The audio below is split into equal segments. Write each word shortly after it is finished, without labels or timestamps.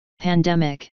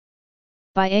Pandemic.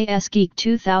 By A.S. Geek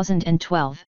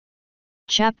 2012.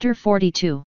 Chapter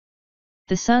 42.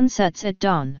 The sun sets at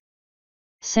dawn.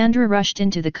 Sandra rushed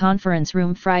into the conference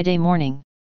room Friday morning.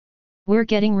 We're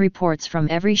getting reports from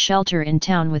every shelter in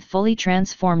town with fully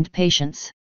transformed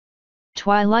patients.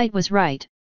 Twilight was right,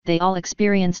 they all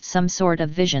experienced some sort of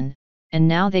vision, and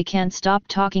now they can't stop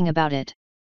talking about it.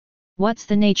 What's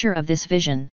the nature of this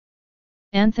vision?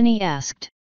 Anthony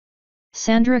asked.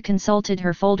 Sandra consulted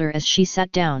her folder as she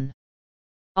sat down.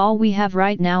 All we have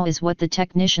right now is what the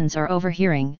technicians are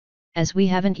overhearing, as we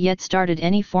haven't yet started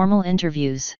any formal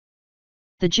interviews.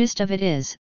 The gist of it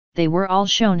is, they were all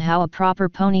shown how a proper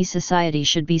pony society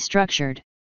should be structured.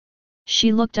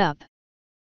 She looked up.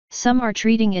 Some are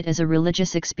treating it as a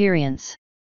religious experience.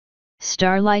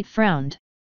 Starlight frowned.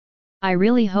 I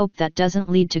really hope that doesn't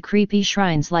lead to creepy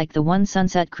shrines like the one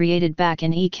Sunset created back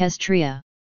in Equestria.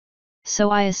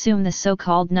 So I assume the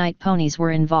so-called night ponies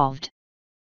were involved?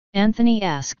 Anthony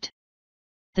asked.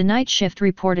 The night shift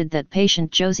reported that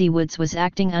patient Josie Woods was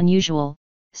acting unusual,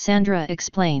 Sandra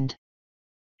explained.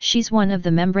 She's one of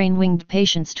the membrane-winged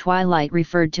patients Twilight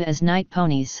referred to as night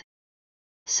ponies.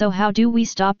 So how do we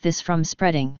stop this from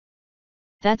spreading?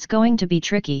 That's going to be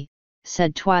tricky,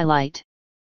 said Twilight.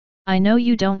 I know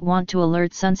you don't want to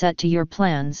alert Sunset to your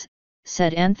plans,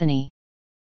 said Anthony.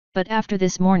 But after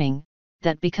this morning,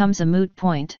 that becomes a moot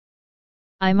point.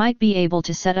 I might be able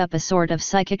to set up a sort of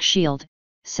psychic shield,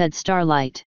 said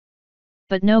Starlight.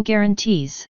 But no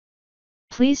guarantees.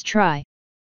 Please try.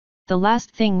 The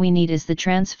last thing we need is the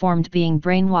transformed being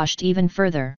brainwashed even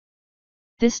further.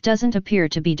 This doesn't appear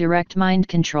to be direct mind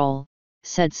control,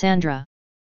 said Sandra.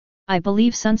 I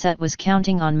believe Sunset was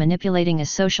counting on manipulating a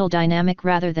social dynamic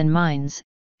rather than minds,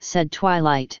 said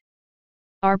Twilight.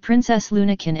 Our Princess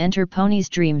Luna can enter ponies'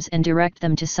 dreams and direct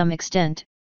them to some extent,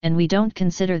 and we don't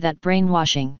consider that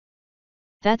brainwashing.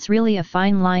 That's really a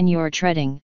fine line you're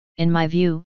treading, in my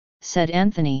view, said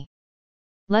Anthony.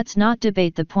 Let's not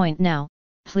debate the point now,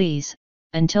 please,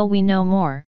 until we know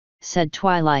more, said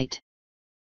Twilight.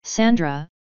 Sandra,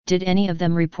 did any of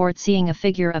them report seeing a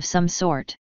figure of some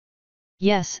sort?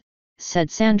 Yes,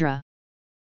 said Sandra.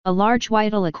 A large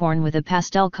white alicorn with a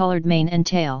pastel-colored mane and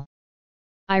tail.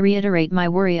 I reiterate my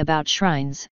worry about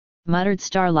shrines, muttered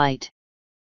Starlight.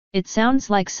 It sounds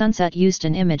like Sunset used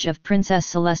an image of Princess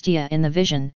Celestia in the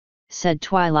vision, said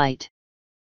Twilight.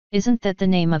 Isn't that the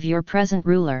name of your present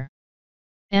ruler?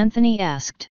 Anthony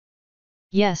asked.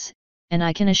 Yes, and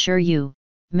I can assure you,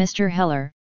 Mr.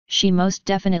 Heller, she most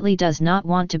definitely does not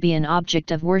want to be an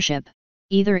object of worship,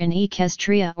 either in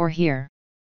Equestria or here.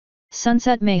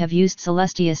 Sunset may have used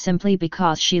Celestia simply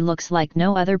because she looks like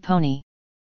no other pony.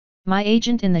 My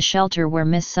agent in the shelter where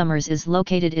Miss Summers is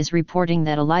located is reporting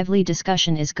that a lively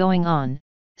discussion is going on,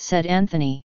 said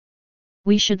Anthony.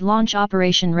 We should launch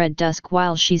Operation Red Dusk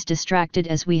while she's distracted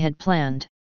as we had planned.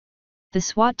 The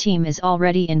SWAT team is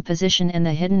already in position and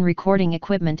the hidden recording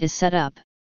equipment is set up.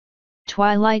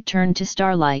 Twilight turned to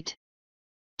Starlight.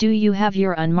 Do you have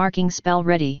your unmarking spell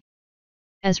ready?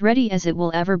 As ready as it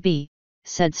will ever be,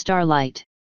 said Starlight.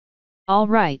 All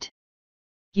right.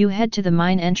 You head to the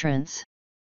mine entrance.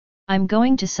 I'm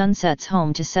going to Sunset's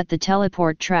home to set the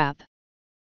teleport trap.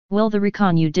 Will the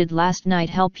recon you did last night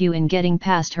help you in getting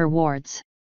past her wards?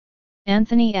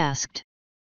 Anthony asked.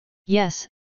 Yes,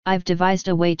 I've devised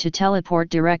a way to teleport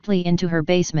directly into her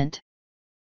basement.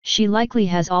 She likely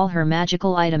has all her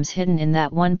magical items hidden in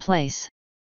that one place.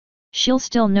 She'll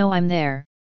still know I'm there,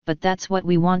 but that's what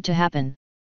we want to happen.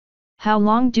 How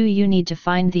long do you need to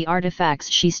find the artifacts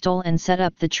she stole and set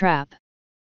up the trap?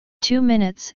 2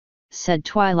 minutes, said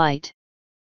Twilight.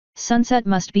 Sunset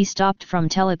must be stopped from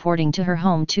teleporting to her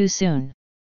home too soon.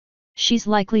 She's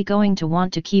likely going to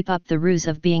want to keep up the ruse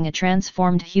of being a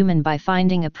transformed human by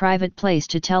finding a private place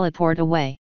to teleport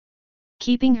away.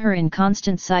 Keeping her in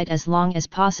constant sight as long as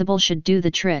possible should do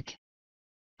the trick.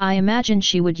 I imagine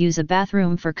she would use a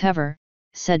bathroom for cover,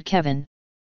 said Kevin.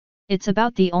 It's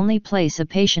about the only place a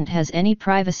patient has any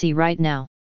privacy right now.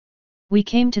 We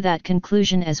came to that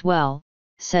conclusion as well,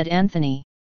 said Anthony.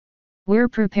 We're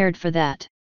prepared for that.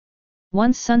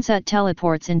 Once Sunset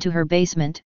teleports into her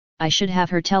basement, I should have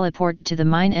her teleport to the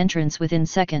mine entrance within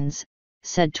seconds,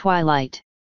 said Twilight.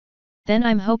 Then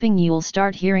I'm hoping you'll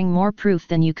start hearing more proof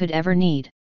than you could ever need.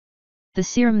 The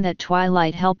serum that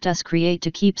Twilight helped us create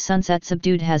to keep Sunset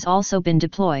subdued has also been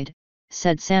deployed,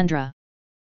 said Sandra.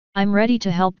 I'm ready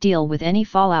to help deal with any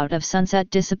fallout of Sunset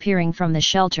disappearing from the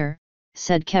shelter,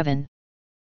 said Kevin.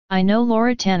 I know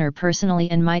Laura Tanner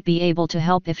personally and might be able to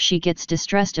help if she gets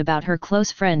distressed about her close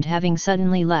friend having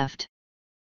suddenly left.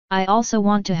 I also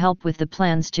want to help with the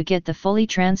plans to get the fully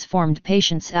transformed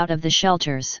patients out of the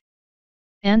shelters.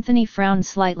 Anthony frowned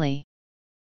slightly.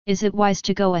 Is it wise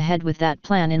to go ahead with that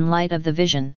plan in light of the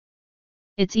vision?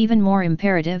 It's even more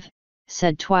imperative,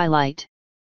 said Twilight.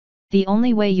 The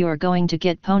only way you're going to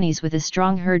get ponies with a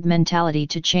strong herd mentality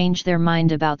to change their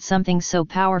mind about something so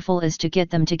powerful is to get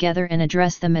them together and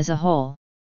address them as a whole.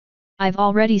 I've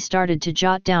already started to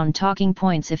jot down talking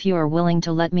points if you are willing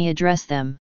to let me address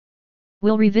them.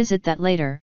 We'll revisit that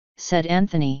later, said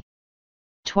Anthony.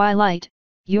 Twilight,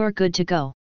 you're good to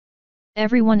go.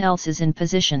 Everyone else is in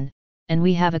position, and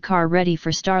we have a car ready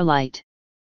for Starlight.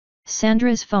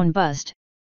 Sandra's phone buzzed.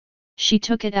 She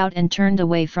took it out and turned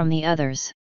away from the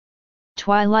others.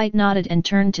 Twilight nodded and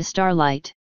turned to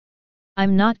Starlight.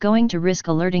 I'm not going to risk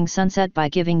alerting Sunset by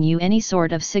giving you any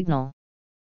sort of signal.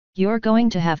 You're going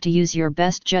to have to use your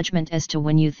best judgment as to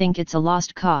when you think it's a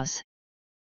lost cause.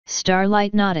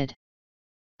 Starlight nodded.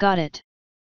 Got it.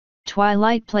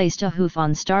 Twilight placed a hoof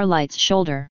on Starlight's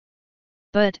shoulder.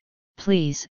 But,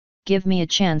 please, give me a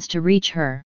chance to reach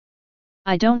her.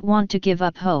 I don't want to give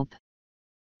up hope.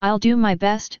 I'll do my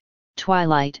best,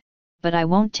 Twilight, but I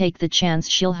won't take the chance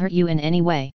she'll hurt you in any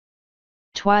way.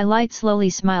 Twilight slowly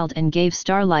smiled and gave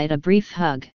Starlight a brief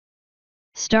hug.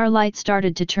 Starlight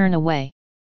started to turn away.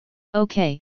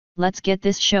 Okay, let's get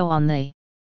this show on the...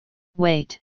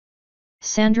 Wait!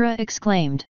 Sandra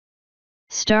exclaimed.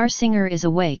 Star Singer is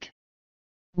awake.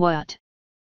 What?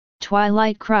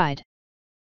 Twilight cried.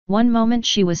 One moment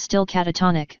she was still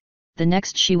catatonic, the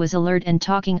next she was alert and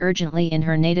talking urgently in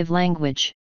her native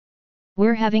language.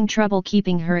 We're having trouble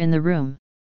keeping her in the room.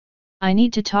 I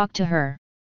need to talk to her.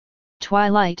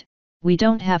 Twilight, we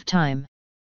don't have time.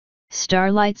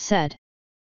 Starlight said.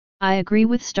 I agree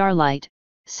with Starlight,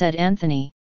 said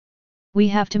Anthony. We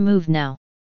have to move now.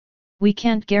 We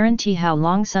can't guarantee how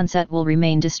long Sunset will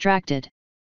remain distracted.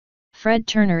 Fred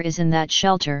Turner is in that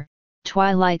shelter,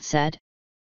 Twilight said.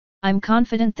 I'm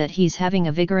confident that he's having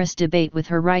a vigorous debate with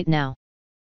her right now.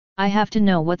 I have to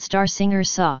know what Star Singer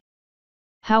saw.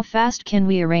 How fast can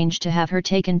we arrange to have her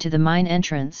taken to the mine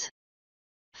entrance?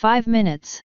 5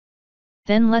 minutes.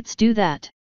 Then let's do that.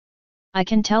 I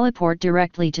can teleport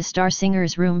directly to Star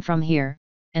Singer's room from here,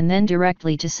 and then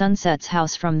directly to Sunset's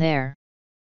house from there.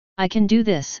 I can do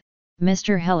this,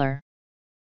 Mr. Heller.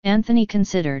 Anthony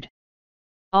considered.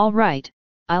 All right,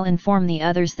 I'll inform the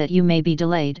others that you may be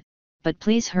delayed, but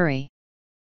please hurry.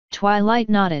 Twilight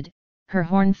nodded, her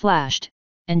horn flashed,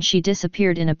 and she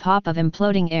disappeared in a pop of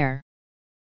imploding air.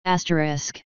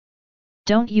 Asterisk.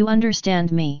 Don't you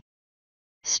understand me?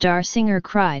 Star Singer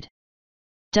cried.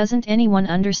 Doesn't anyone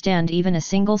understand even a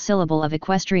single syllable of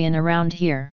equestrian around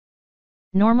here?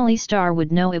 Normally Star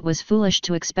would know it was foolish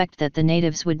to expect that the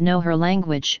natives would know her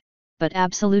language, but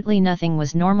absolutely nothing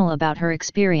was normal about her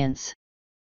experience.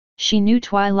 She knew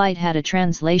Twilight had a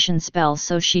translation spell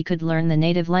so she could learn the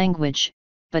native language,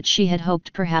 but she had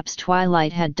hoped perhaps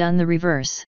Twilight had done the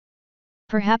reverse.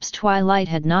 Perhaps Twilight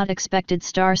had not expected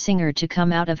Star Singer to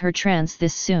come out of her trance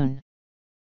this soon.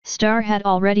 Star had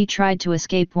already tried to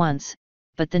escape once,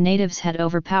 but the natives had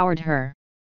overpowered her.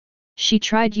 She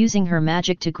tried using her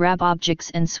magic to grab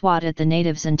objects and swat at the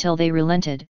natives until they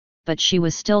relented, but she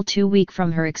was still too weak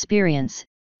from her experience,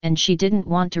 and she didn't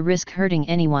want to risk hurting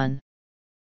anyone.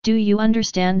 Do you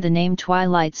understand the name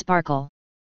Twilight Sparkle?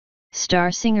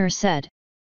 Star Singer said.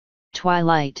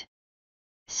 Twilight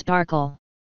Sparkle.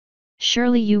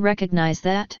 Surely you recognize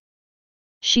that?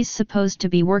 She's supposed to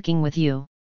be working with you.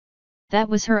 That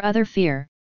was her other fear,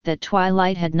 that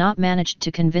Twilight had not managed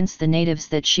to convince the natives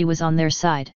that she was on their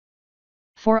side.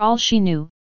 For all she knew,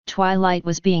 Twilight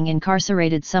was being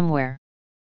incarcerated somewhere.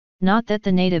 Not that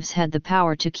the natives had the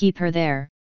power to keep her there,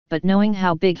 but knowing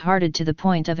how big-hearted to the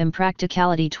point of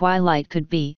impracticality Twilight could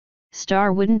be,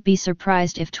 Star wouldn't be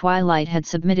surprised if Twilight had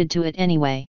submitted to it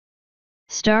anyway.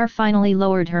 Star finally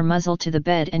lowered her muzzle to the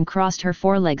bed and crossed her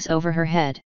forelegs over her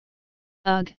head.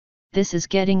 Ugh, this is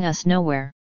getting us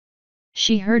nowhere.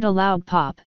 She heard a loud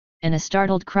pop, and a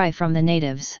startled cry from the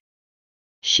natives.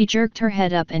 She jerked her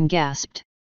head up and gasped.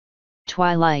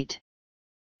 Twilight.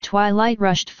 Twilight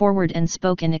rushed forward and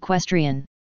spoke in equestrian.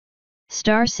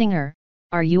 Star Singer,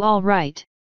 are you all right?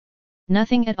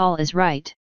 Nothing at all is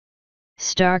right.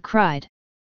 Star cried.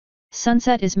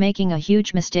 Sunset is making a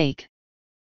huge mistake.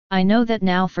 I know that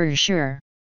now for sure.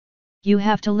 You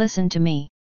have to listen to me.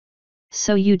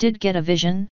 So you did get a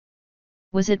vision?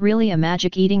 Was it really a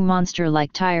magic-eating monster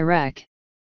like Tyrek?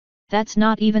 That's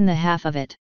not even the half of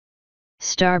it.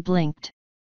 Star blinked.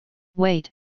 Wait,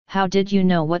 how did you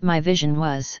know what my vision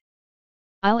was?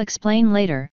 I'll explain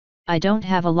later, I don't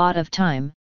have a lot of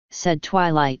time, said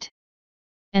Twilight.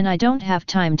 And I don't have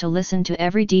time to listen to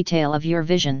every detail of your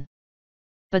vision.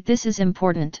 But this is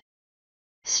important.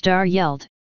 Star yelled.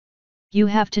 You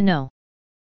have to know.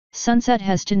 Sunset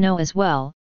has to know as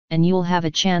well, and you'll have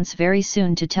a chance very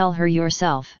soon to tell her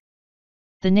yourself.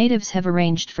 The natives have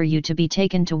arranged for you to be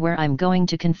taken to where I'm going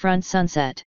to confront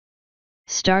Sunset.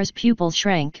 Star's pupil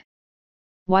shrank.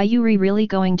 Why you really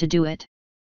going to do it?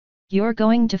 You're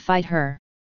going to fight her.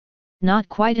 Not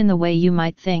quite in the way you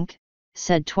might think,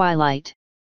 said Twilight.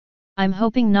 I'm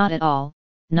hoping not at all,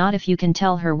 not if you can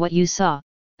tell her what you saw,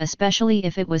 especially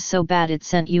if it was so bad it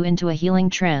sent you into a healing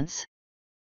trance.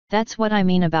 That's what I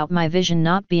mean about my vision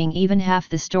not being even half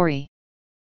the story.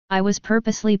 I was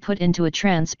purposely put into a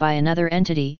trance by another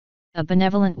entity, a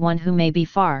benevolent one who may be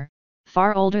far,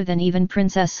 far older than even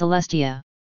Princess Celestia.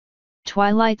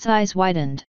 Twilight's eyes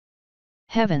widened.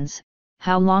 Heavens,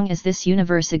 how long has this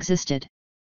universe existed?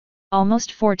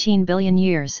 Almost 14 billion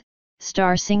years,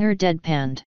 Star Singer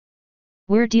deadpanned.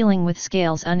 We're dealing with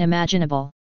scales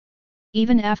unimaginable.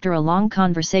 Even after a long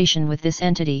conversation with this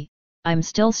entity, I'm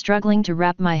still struggling to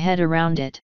wrap my head around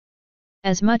it.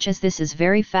 As much as this is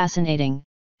very fascinating,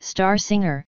 Star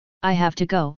Singer, I have to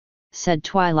go, said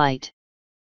Twilight.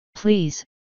 Please,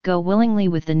 go willingly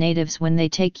with the natives when they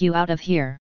take you out of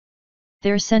here.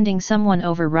 They're sending someone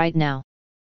over right now.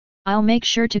 I'll make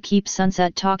sure to keep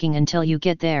Sunset talking until you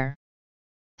get there.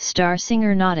 Star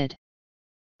Singer nodded.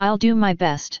 I'll do my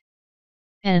best.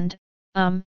 And,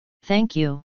 thank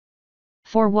you.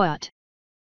 For what?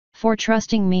 For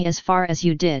trusting me as far as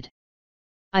you did.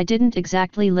 I didn't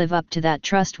exactly live up to that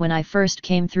trust when I first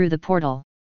came through the portal.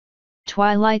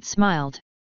 Twilight smiled.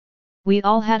 We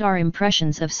all had our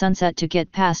impressions of Sunset to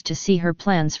get past to see her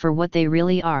plans for what they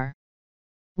really are.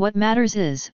 What matters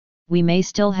is, we may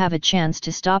still have a chance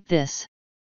to stop this.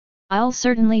 I'll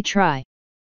certainly try.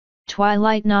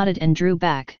 Twilight nodded and drew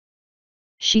back.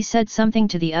 She said something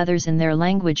to the others in their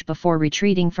language before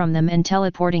retreating from them and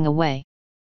teleporting away.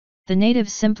 The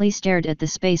natives simply stared at the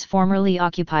space formerly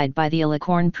occupied by the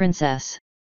Alicorn princess.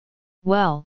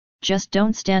 Well, just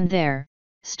don't stand there,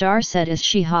 Star said as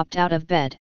she hopped out of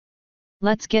bed.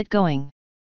 Let's get going.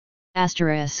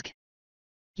 Asterisk.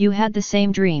 You had the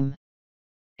same dream.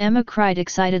 Emma cried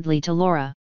excitedly to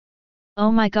Laura.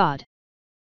 Oh my god.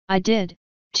 I did,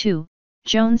 too,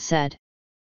 Jones said.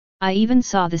 I even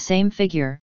saw the same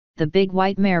figure, the big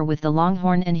white mare with the long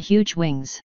horn and huge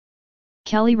wings.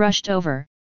 Kelly rushed over,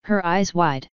 her eyes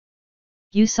wide.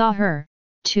 You saw her,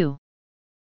 too.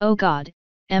 Oh god,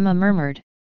 Emma murmured.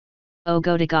 Oh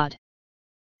go to god.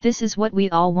 This is what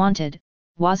we all wanted,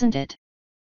 wasn't it?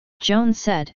 Jones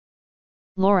said.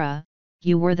 Laura,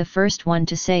 you were the first one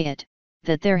to say it,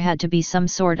 that there had to be some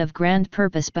sort of grand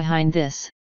purpose behind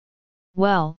this.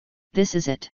 Well, this is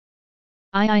it.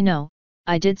 I know,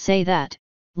 I did say that,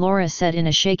 Laura said in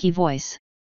a shaky voice.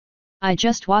 I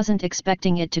just wasn't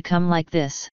expecting it to come like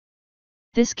this.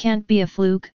 This can't be a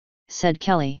fluke, said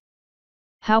Kelly.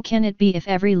 How can it be if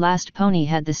every last pony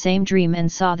had the same dream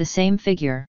and saw the same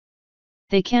figure?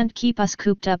 They can't keep us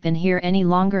cooped up in here any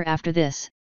longer after this,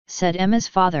 said Emma's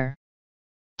father.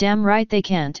 Damn right they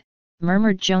can't,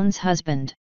 murmured Joan's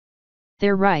husband.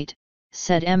 They're right,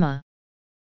 said Emma.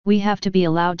 We have to be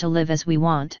allowed to live as we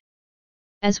want.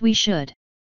 As we should.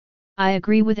 I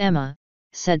agree with Emma,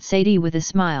 said Sadie with a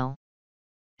smile.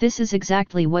 This is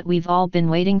exactly what we've all been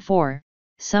waiting for,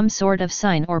 some sort of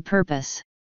sign or purpose.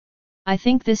 I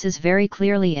think this is very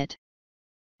clearly it.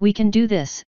 We can do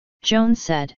this, Jones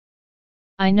said.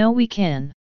 I know we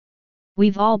can.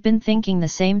 We've all been thinking the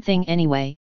same thing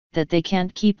anyway, that they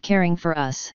can't keep caring for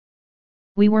us.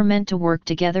 We were meant to work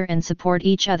together and support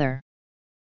each other.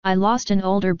 I lost an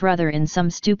older brother in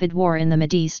some stupid war in the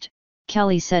Mideast,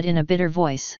 Kelly said in a bitter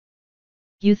voice.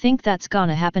 You think that's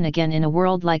gonna happen again in a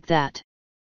world like that?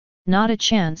 Not a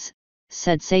chance,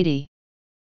 said Sadie.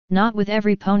 Not with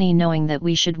every pony knowing that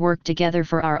we should work together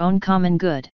for our own common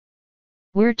good.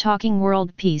 We're talking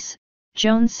world peace,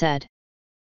 Jones said.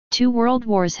 2 world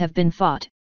wars have been fought,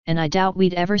 and I doubt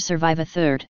we'd ever survive a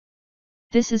third.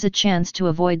 This is a chance to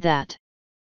avoid that.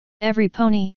 Every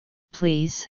pony,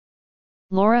 please.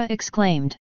 Laura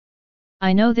exclaimed.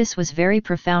 I know this was very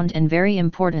profound and very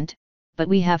important, but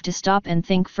we have to stop and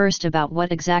think first about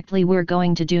what exactly we're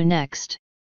going to do next.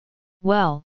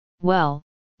 Well,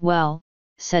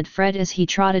 said Fred as he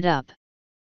trotted up.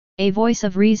 A voice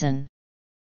of reason.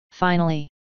 Finally.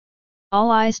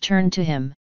 All eyes turned to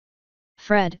him.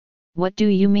 Fred, what do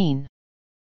you mean?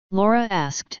 Laura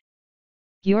asked.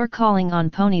 You're calling on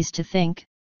ponies to think,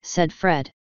 said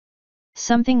Fred.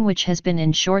 Something which has been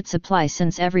in short supply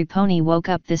since every pony woke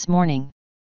up this morning.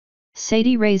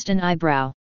 Sadie raised an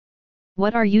eyebrow.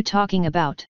 What are you talking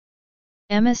about?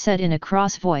 Emma said in a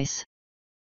cross voice.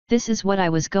 This is what I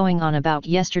was going on about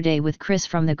yesterday with Chris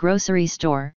from the grocery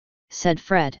store, said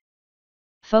Fred.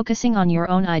 focusing on your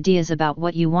own ideas about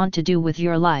what you want to do with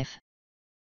your life.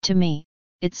 To me,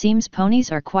 it seems ponies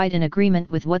are quite in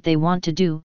agreement with what they want to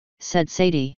do, said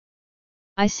Sadie.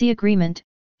 I see agreement,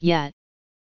 yet.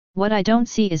 What I don't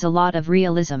see is a lot of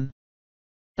realism.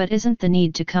 But isn't the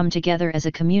need to come together as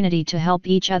a community to help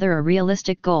each other a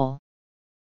realistic goal?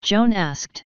 Joan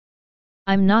asked.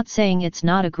 I'm not saying it's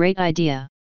not a great idea.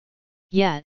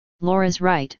 Yet, Laura's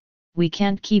right, we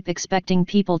can't keep expecting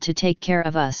people to take care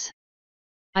of us.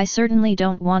 I certainly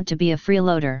don't want to be a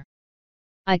freeloader.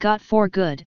 I got 4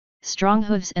 good, strong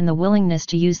hooves and the willingness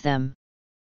to use them.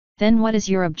 Then what is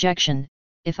your objection,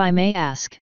 if I may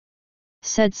ask?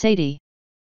 Said Sadie.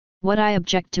 What I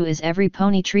object to is every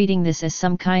pony treating this as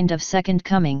some kind of second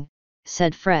coming,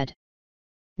 said Fred.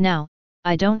 Now,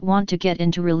 I don't want to get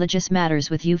into religious matters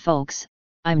with you folks,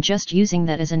 I'm just using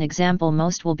that as an example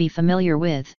most will be familiar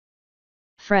with.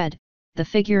 Fred, the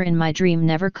figure in my dream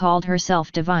never called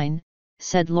herself divine,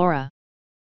 said Laura.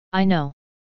 I know.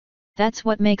 That's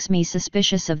what makes me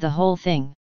suspicious of the whole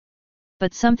thing.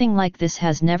 But something like this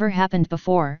has never happened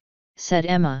before, said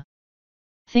Emma.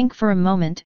 Think for a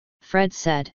moment, Fred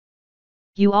said.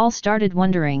 You all started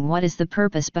wondering what is the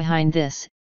purpose behind this,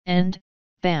 and,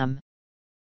 bam!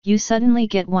 You suddenly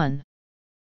get one.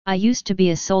 I used to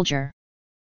be a soldier.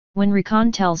 When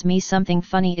recon tells me something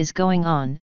funny is going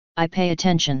on, I pay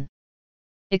attention.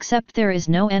 Except there is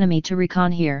no enemy to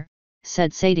recon here,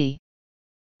 said Sadie.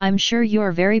 I'm sure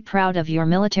you're very proud of your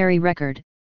military record,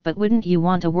 but wouldn't you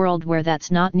want a world where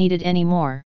that's not needed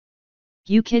anymore?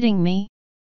 You kidding me?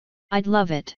 I'd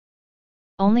love it.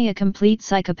 Only a complete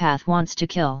psychopath wants to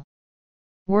kill.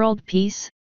 World peace?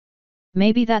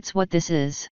 Maybe that's what this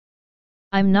is.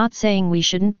 I'm not saying we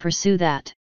shouldn't pursue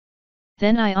that.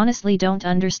 Then I honestly don't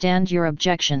understand your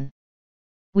objection.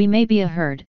 We may be a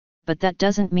herd, but that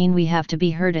doesn't mean we have to be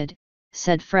herded,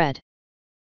 said Fred.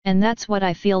 And that's what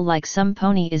I feel like some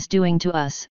pony is doing to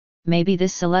us, maybe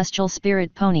this celestial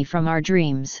spirit pony from our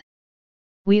dreams.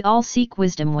 We all seek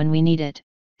wisdom when we need it,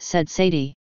 said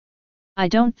Sadie. I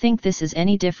don't think this is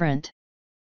any different.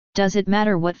 Does it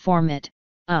matter what form it?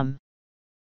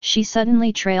 She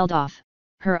suddenly trailed off,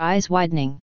 her eyes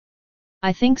widening.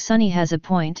 I think Sunny has a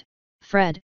point,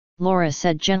 Fred, Laura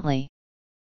said gently.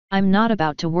 I'm not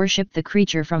about to worship the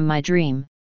creature from my dream,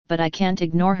 but I can't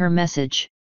ignore her message.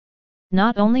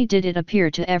 Not only did it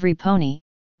appear to every pony,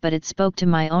 but it spoke to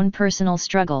my own personal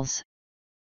struggles.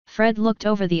 Fred looked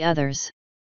over the others.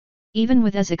 Even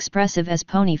with as expressive as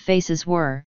pony faces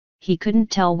were, he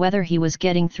couldn't tell whether he was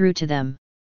getting through to them.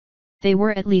 They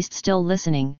were at least still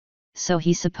listening, so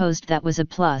he supposed that was a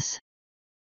plus.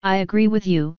 I agree with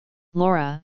you,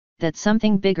 Laura, that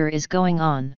something bigger is going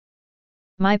on.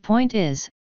 My point is,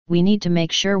 we need to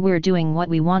make sure we're doing what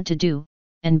we want to do,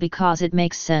 and because it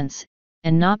makes sense,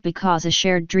 and not because a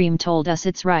shared dream told us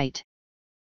it's right.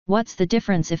 What's the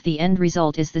difference if the end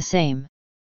result is the same?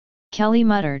 Kelly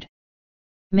muttered.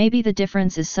 Maybe the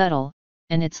difference is subtle,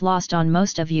 and it's lost on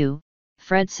most of you,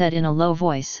 Fred said in a low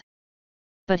voice.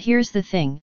 But here's the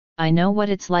thing, I know what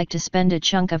it's like to spend a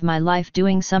chunk of my life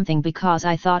doing something because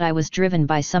I thought I was driven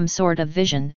by some sort of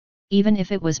vision, even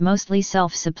if it was mostly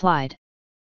self-supplied.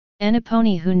 And a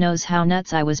pony who knows how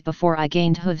nuts I was before I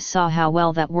gained hooves saw how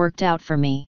well that worked out for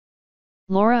me.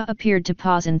 Laura appeared to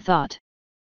pause in thought.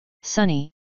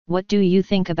 Sunny, what do you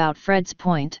think about Fred's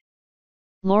point?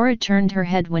 Laura turned her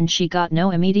head when she got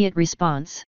no immediate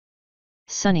response.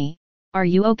 Sunny, are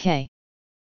you okay?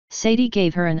 Sadie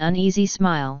gave her an uneasy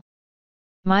smile.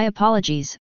 My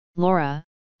apologies, Laura,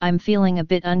 I'm feeling a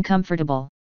bit uncomfortable.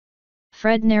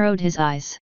 Fred narrowed his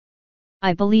eyes.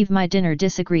 I believe my dinner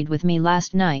disagreed with me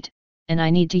last night, and I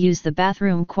need to use the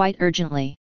bathroom quite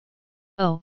urgently.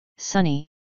 Oh, Sunny,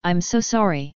 I'm so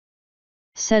sorry,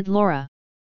 said Laura.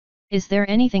 Is there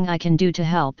anything I can do to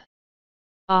help?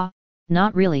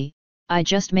 Not really, I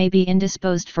just may be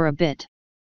indisposed for a bit.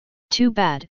 Too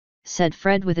bad, said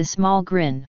Fred with a small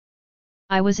grin.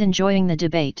 I was enjoying the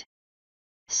debate.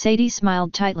 Sadie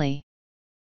smiled tightly.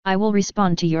 I will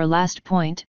respond to your last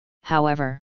point,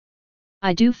 however.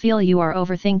 I do feel you are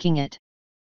overthinking it.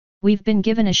 We've been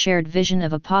given a shared vision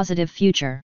of a positive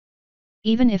future.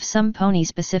 Even if some pony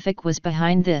specific was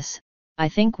behind this, I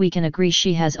think we can agree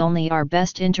she has only our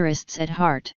best interests at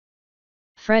heart.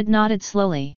 Fred nodded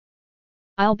slowly.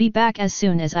 I'll be back as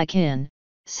soon as I can,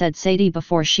 said Sadie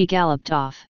before she galloped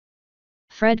off.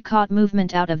 Fred caught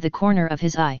movement out of the corner of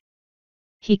his eye.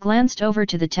 He glanced over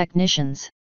to the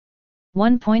technicians.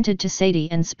 One pointed to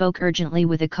Sadie and spoke urgently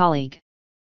with a colleague.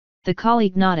 The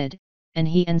colleague nodded, and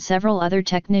he and several other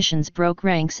technicians broke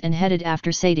ranks and headed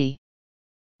after Sadie.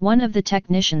 One of the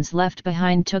technicians left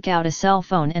behind took out a cell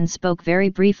phone and spoke very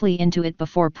briefly into it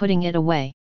before putting it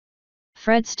away.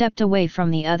 Fred stepped away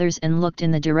from the others and looked in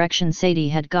the direction Sadie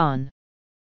had gone.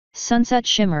 Sunset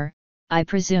shimmer, I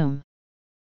presume.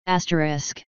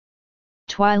 Asterisk.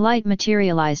 Twilight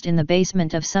materialized in the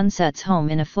basement of Sunset's home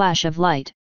in a flash of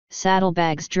light,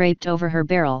 saddlebags draped over her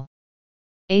barrel.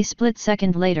 A split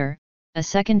second later, a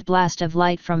second blast of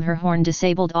light from her horn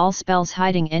disabled all spells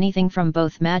hiding anything from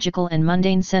both magical and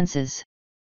mundane senses.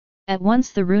 At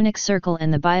once the runic circle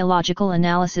and the biological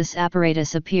analysis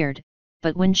apparatus appeared,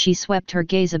 but when she swept her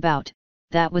gaze about,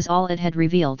 that was all it had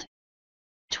revealed.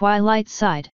 Twilight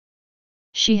sighed.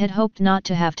 She had hoped not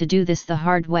to have to do this the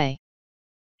hard way.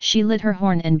 She lit her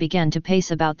horn and began to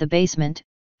pace about the basement,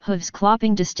 hooves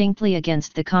clopping distinctly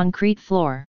against the concrete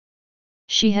floor.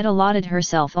 She had allotted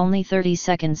herself only 30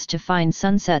 seconds to find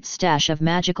Sunset's stash of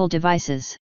magical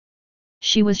devices.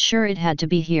 She was sure it had to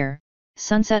be here.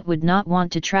 Sunset would not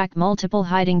want to track multiple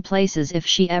hiding places if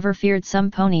she ever feared some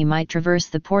pony might traverse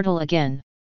the portal again.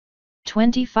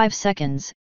 25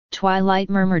 seconds, Twilight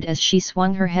murmured as she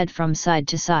swung her head from side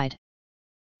to side.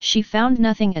 She found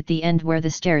nothing at the end where the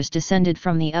stairs descended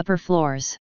from the upper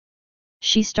floors.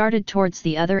 She started towards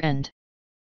the other end.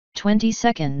 20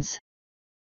 seconds.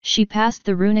 She passed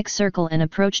the runic circle and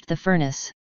approached the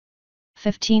furnace.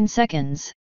 15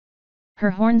 seconds.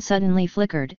 Her horn suddenly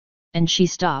flickered, and she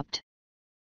stopped.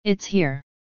 It's here.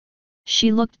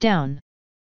 She looked down.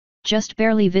 Just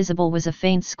barely visible was a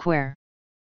faint square.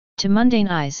 To mundane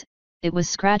eyes, it was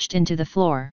scratched into the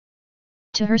floor.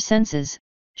 To her senses,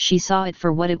 she saw it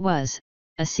for what it was,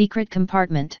 a secret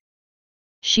compartment.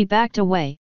 She backed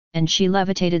away, and she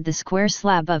levitated the square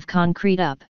slab of concrete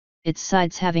up, its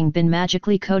sides having been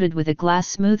magically coated with a glass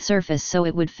smooth surface so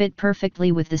it would fit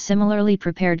perfectly with the similarly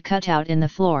prepared cutout in the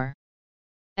floor.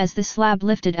 As the slab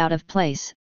lifted out of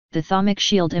place, the thermic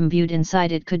shield imbued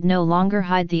inside it could no longer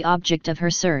hide the object of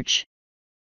her search.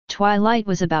 Twilight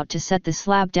was about to set the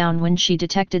slab down when she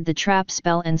detected the trap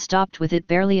spell and stopped with it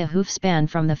barely a hoof span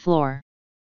from the floor.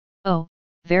 Oh,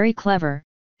 very clever,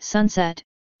 Sunset,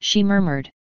 she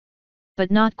murmured.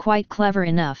 But not quite clever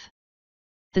enough.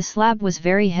 The slab was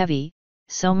very heavy,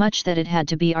 so much that it had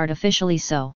to be artificially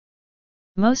so.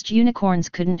 Most unicorns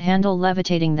couldn't handle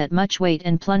levitating that much weight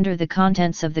and plunder the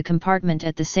contents of the compartment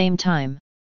at the same time.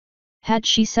 Had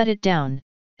she set it down,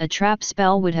 a trap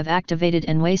spell would have activated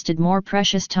and wasted more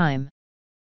precious time.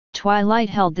 Twilight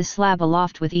held the slab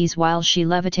aloft with ease while she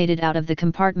levitated out of the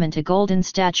compartment a golden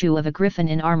statue of a griffin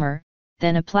in armor,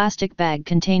 then a plastic bag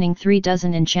containing 36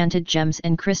 enchanted gems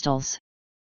and crystals.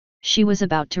 She was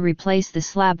about to replace the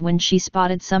slab when she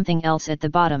spotted something else at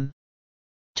the bottom.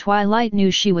 Twilight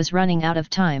knew she was running out of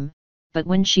time, but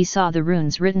when she saw the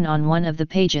runes written on one of the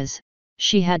pages,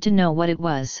 she had to know what it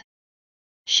was.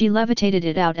 She levitated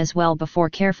it out as well before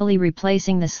carefully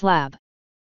replacing the slab.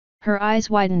 Her eyes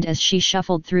widened as she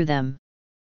shuffled through them.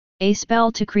 A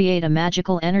spell to create a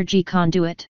magical energy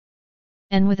conduit.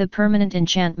 And with a permanent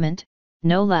enchantment,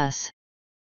 no less.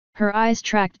 Her eyes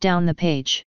tracked down the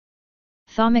page.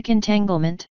 Thermic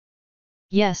entanglement?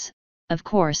 Yes, of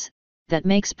course, that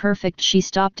makes perfect. She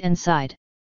stopped and sighed.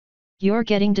 You're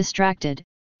getting distracted,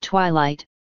 Twilight,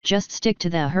 just stick to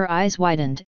the. Her eyes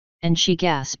widened, and she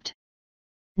gasped.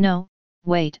 No,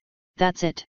 wait, that's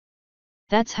it.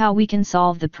 That's how we can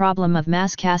solve the problem of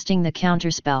mass casting the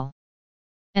counterspell.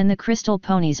 And the crystal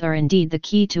ponies are indeed the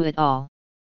key to it all.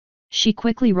 She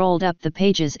quickly rolled up the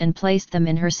pages and placed them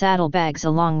in her saddlebags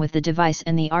along with the device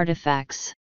and the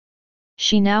artifacts.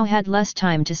 She now had less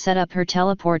time to set up her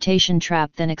teleportation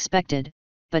trap than expected,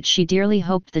 but she dearly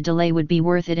hoped the delay would be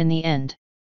worth it in the end.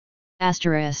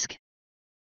 Asterisk.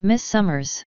 Miss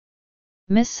Summers.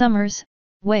 Miss Summers,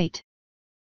 wait.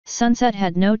 Sunset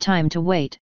had no time to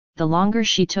wait. The longer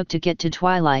she took to get to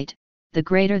Twilight, the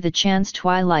greater the chance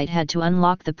Twilight had to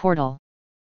unlock the portal.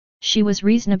 She was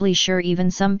reasonably sure even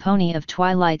some pony of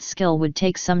Twilight's skill would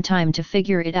take some time to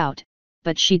figure it out,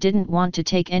 but she didn't want to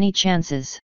take any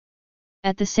chances.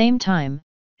 At the same time,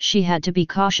 she had to be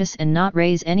cautious and not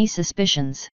raise any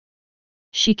suspicions.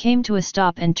 She came to a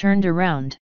stop and turned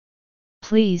around.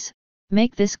 Please,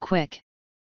 make this quick.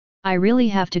 I really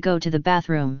have to go to the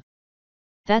bathroom.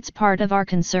 That's part of our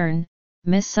concern,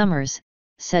 Miss Summers,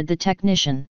 said the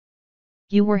technician.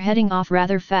 You were heading off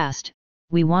rather fast,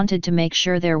 we wanted to make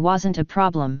sure there wasn't a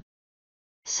problem.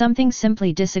 Something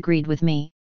simply disagreed with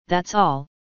me, that's all,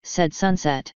 said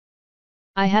Sunset.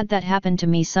 I had that happen to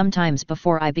me sometimes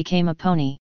before I became a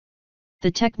pony.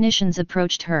 The technicians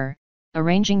approached her,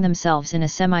 arranging themselves in a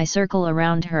semicircle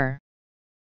around her.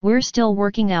 We're still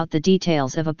working out the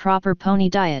details of a proper pony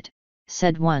diet,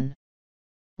 said one.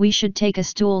 We should take a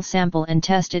stool sample and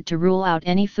test it to rule out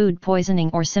any food poisoning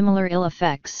or similar ill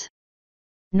effects.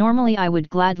 Normally I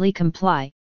would gladly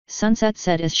comply, Sunset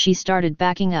said as she started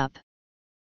backing up.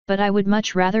 But I would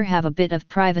much rather have a bit of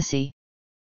privacy.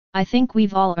 I think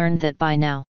we've all earned that by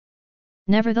now.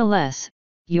 Nevertheless,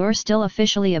 you're still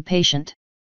officially a patient.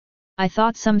 I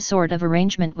thought some sort of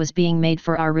arrangement was being made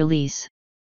for our release.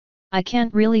 I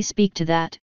can't really speak to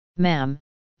that, ma'am,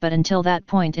 but until that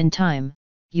point in time,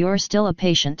 you're still a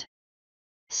patient.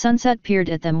 Sunset peered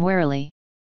at them warily.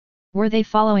 Were they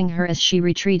following her as she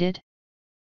retreated?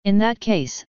 In that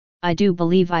case, I do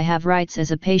believe I have rights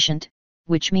as a patient,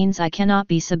 which means I cannot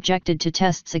be subjected to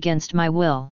tests against my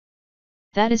will.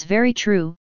 That is very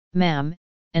true, ma'am,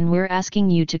 and we're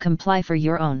asking you to comply for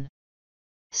your own.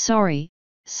 Sorry,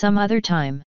 some other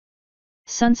time.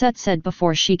 Sunset said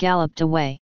before she galloped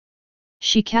away.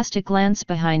 She cast a glance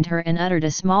behind her and uttered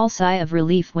a small sigh of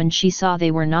relief when she saw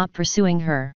they were not pursuing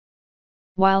her.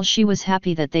 While she was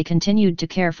happy that they continued to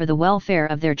care for the welfare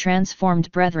of their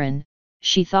transformed brethren,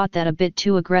 she thought that a bit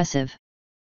too aggressive.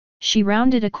 She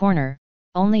rounded a corner,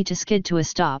 only to skid to a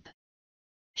stop.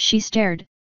 She stared,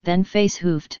 then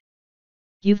face-hoofed.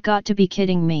 You've got to be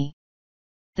kidding me.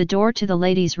 The door to the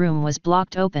ladies' room was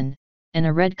blocked open, and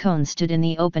a red cone stood in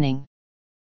the opening.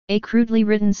 A crudely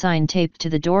written sign taped to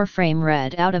the door frame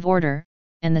read out of order,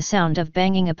 and the sound of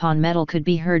banging upon metal could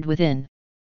be heard within.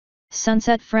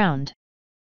 Sunset frowned.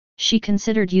 She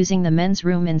considered using the men's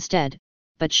room instead,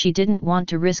 but she didn't want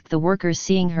to risk the workers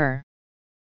seeing her.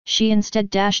 She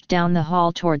instead dashed down the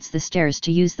hall towards the stairs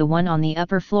to use the one on the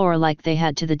upper floor like they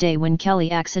had to the day when Kelly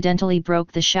accidentally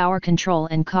broke the shower control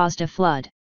and caused a flood.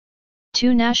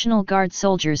 2 National Guard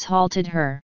soldiers halted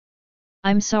her.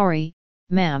 I'm sorry,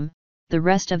 ma'am, the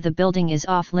rest of the building is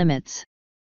off limits.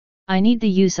 I need the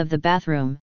use of the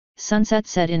bathroom, Sunset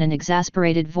said in an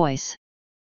exasperated voice.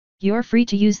 You're free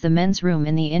to use the men's room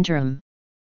in the interim.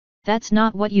 That's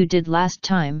not what you did last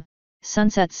time,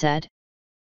 Sunset said.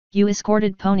 You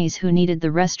escorted ponies who needed the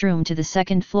restroom to the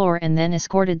 2nd floor and then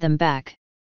escorted them back.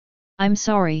 I'm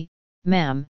sorry,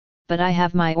 ma'am, but I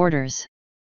have my orders.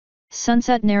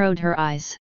 Sunset narrowed her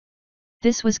eyes.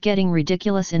 This was getting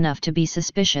ridiculous enough to be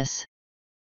suspicious.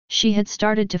 She had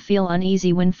started to feel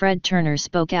uneasy when Fred Turner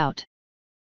spoke out.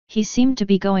 He seemed to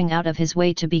be going out of his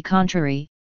way to be contrary,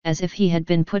 as if he had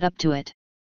been put up to it.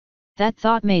 That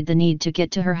thought made the need to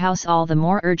get to her house all the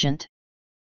more urgent.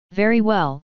 Very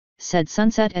well, said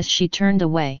Sunset as she turned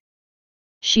away.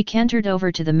 She cantered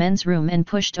over to the men's room and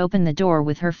pushed open the door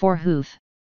with her forehoof.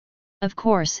 Of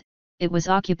course, it was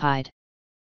occupied.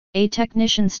 A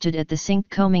technician stood at the sink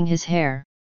combing his hair.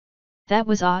 That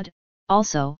was odd,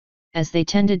 also, as they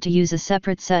tended to use a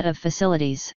separate set of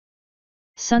facilities.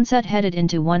 Sunset headed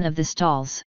into one of the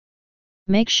stalls.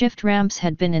 Makeshift ramps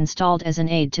had been installed as an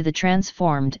aid to the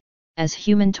transformed, as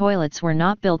human toilets were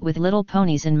not built with little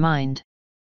ponies in mind.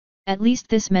 At least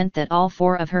this meant that all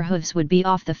 4 of her hooves would be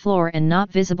off the floor and not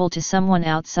visible to someone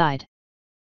outside.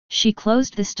 She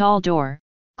closed the stall door,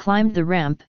 climbed the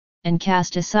ramp, and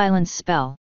cast a silence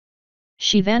spell.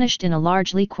 She vanished in a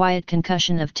largely quiet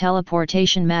concussion of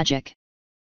teleportation magic.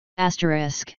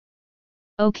 Asterisk.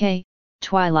 Okay,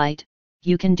 Twilight,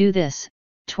 you can do this,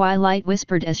 Twilight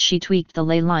whispered as she tweaked the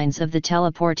ley lines of the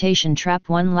teleportation trap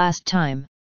one last time.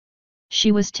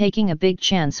 She was taking a big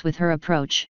chance with her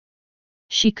approach.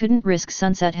 She couldn't risk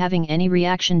Sunset having any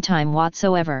reaction time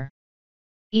whatsoever.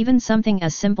 Even something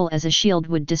as simple as a shield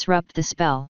would disrupt the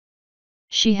spell.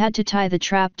 She had to tie the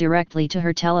trap directly to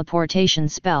her teleportation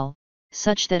spell,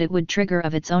 such that it would trigger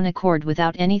of its own accord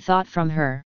without any thought from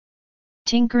her.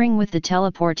 Tinkering with the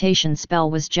teleportation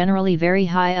spell was generally very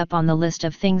high up on the list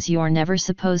of things you're never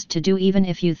supposed to do even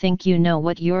if you think you know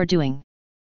what you're doing.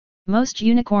 Most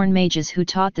unicorn mages who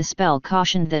taught the spell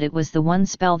cautioned that it was the one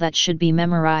spell that should be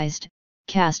memorized,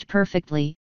 cast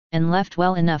perfectly, and left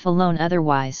well enough alone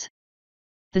otherwise.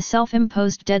 The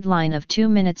self-imposed deadline of 2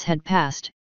 minutes had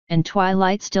passed, and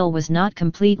Twilight still was not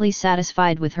completely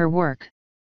satisfied with her work.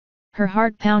 Her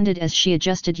heart pounded as she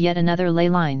adjusted yet another ley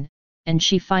line, and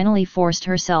she finally forced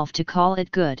herself to call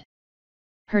it good.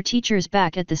 Her teachers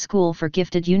back at the school for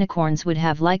gifted unicorns would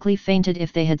have likely fainted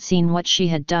if they had seen what she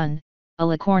had done, a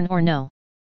licorn or no.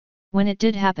 When it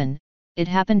did happen, it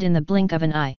happened in the blink of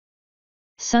an eye.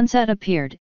 Sunset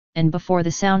appeared, and before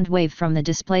the sound wave from the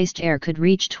displaced air could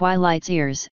reach Twilight's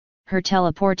ears, her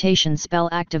teleportation spell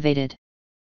activated.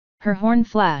 Her horn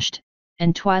flashed,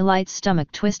 and Twilight's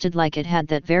stomach twisted like it had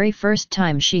that very first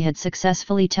time she had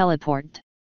successfully teleported.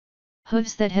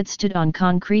 Hooves that had stood on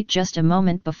concrete just a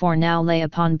moment before now lay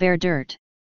upon bare dirt.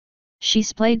 She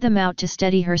splayed them out to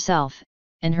steady herself,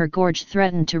 and her gorge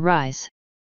threatened to rise.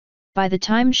 By the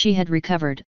time she had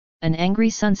recovered, an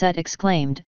angry Sunset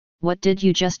exclaimed, "What did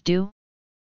you just do?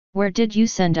 Where did you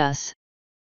send us?"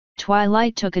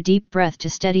 Twilight took a deep breath to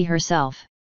steady herself.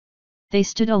 They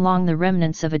stood along the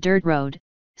remnants of a dirt road,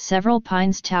 several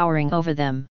pines towering over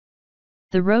them.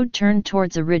 The road turned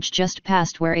towards a ridge just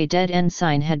past where a dead-end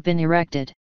sign had been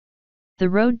erected. The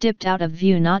road dipped out of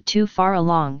view not too far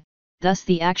along, thus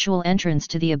the actual entrance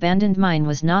to the abandoned mine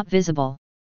was not visible.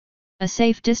 "A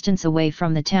safe distance away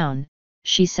from the town,"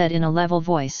 she said in a level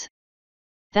voice.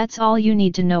 "That's all you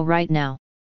need to know right now."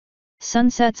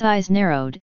 Sunset's eyes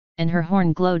narrowed, and her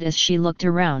horn glowed as she looked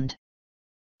around.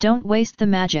 "Don't waste the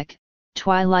magic,"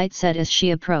 Twilight said as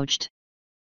she approached.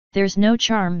 "There's no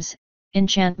charms,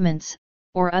 enchantments,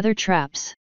 or other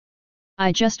traps.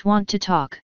 I just want to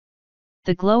talk."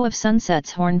 The glow of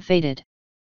Sunset's horn faded.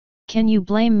 "Can you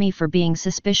blame me for being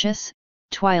suspicious,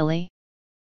 Twilight?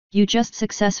 You just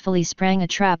successfully sprang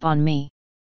a trap on me.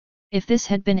 If this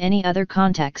had been any other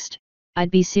context,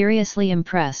 I'd be seriously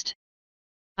impressed.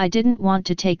 I didn't want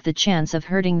to take the chance of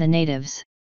hurting the natives."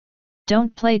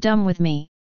 "Don't play dumb with me,"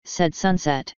 said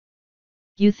Sunset.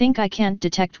 "You think I can't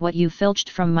detect what you filched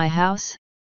from my house?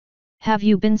 Have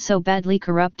you been so badly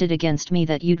corrupted against me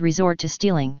that you'd resort to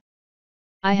stealing?"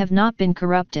 "I have not been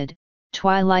corrupted,"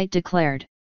 Twilight declared.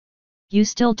 "You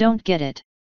still don't get it.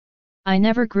 I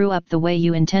never grew up the way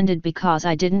you intended because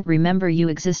I didn't remember you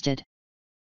existed.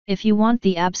 If you want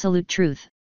the absolute truth,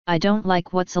 I don't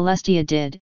like what Celestia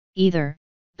did, either,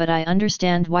 but I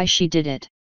understand why she did it."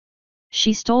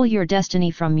 "She stole your destiny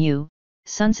from you,"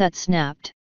 Sunset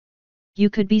snapped.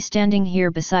 "You could be standing here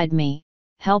beside me,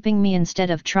 helping me instead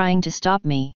of trying to stop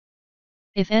me.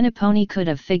 If any pony could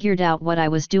have figured out what I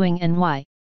was doing and why,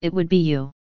 it would be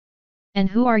you. And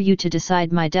who are you to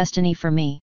decide my destiny for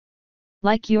me?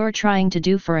 Like you're trying to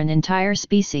do for an entire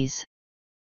species."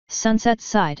 Sunset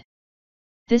sighed.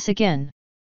 "This again?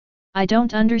 I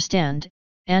don't understand,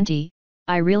 Auntie,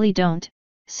 I really don't,"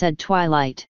 said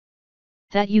Twilight.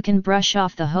 "That you can brush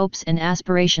off the hopes and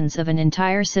aspirations of an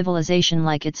entire civilization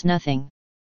like it's nothing."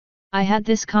 "I had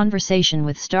this conversation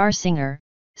with Star Singer,"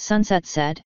 Sunset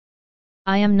said.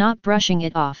 "I am not brushing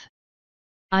it off.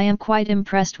 I am quite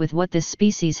impressed with what this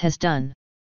species has done.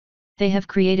 They have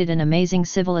created an amazing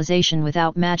civilization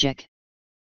without magic.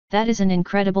 That is an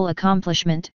incredible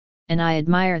accomplishment, and I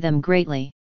admire them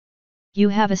greatly." "You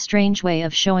have a strange way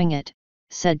of showing it,"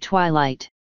 said Twilight.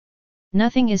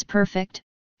 "Nothing is perfect,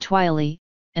 Twilight,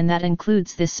 and that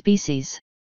includes this species.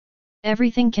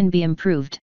 Everything can be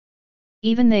improved.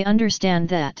 Even they understand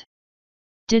that.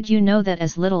 Did you know that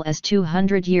as little as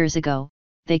 200 years ago,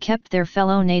 they kept their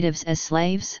fellow natives as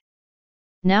slaves?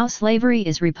 Now slavery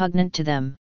is repugnant to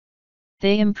them.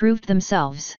 They improved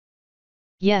themselves.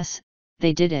 Yes,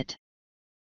 they did it.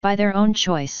 By their own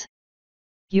choice.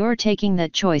 You're taking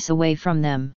that choice away from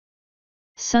them."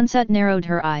 Sunset narrowed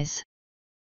her eyes.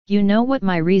 "You know what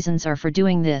my reasons are for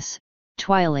doing this,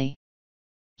 Twilight.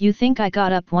 You think I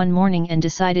got up one morning and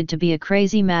decided to be a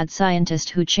crazy mad scientist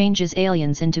who changes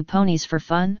aliens into ponies for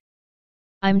fun?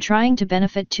 I'm trying to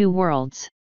benefit two worlds.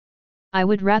 I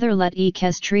would rather let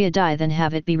Equestria die than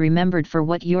have it be remembered for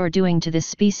what you're doing to this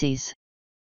species."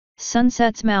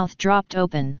 Sunset's mouth dropped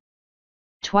open.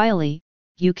 "Twilight,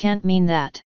 you can't mean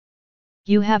that.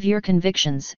 You have your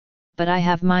convictions, but I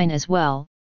have mine as well,"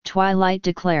 Twilight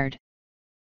declared.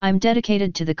 "I'm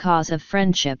dedicated to the cause of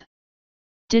friendship.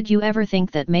 Did you ever think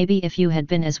that maybe if you had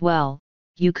been as well,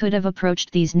 you could have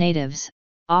approached these natives,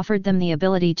 offered them the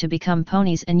ability to become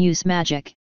ponies and use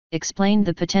magic, explained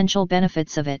the potential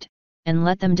benefits of it, and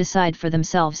let them decide for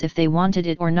themselves if they wanted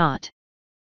it or not?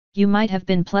 You might have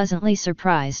been pleasantly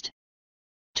surprised."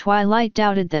 Twilight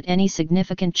doubted that any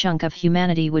significant chunk of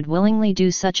humanity would willingly do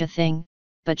such a thing,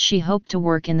 but she hoped to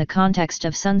work in the context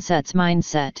of Sunset's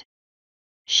mindset.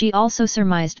 She also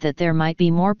surmised that there might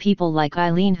be more people like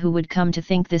Eileen who would come to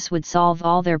think this would solve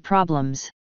all their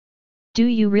problems. "Do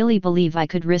you really believe I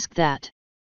could risk that?"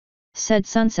 said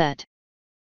Sunset.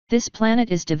 "This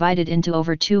planet is divided into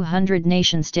over 200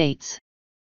 nation-states.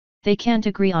 They can't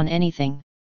agree on anything.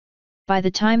 By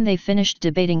the time they finished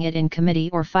debating it in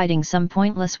committee or fighting some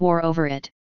pointless war over it,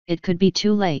 it could be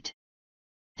too late.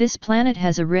 This planet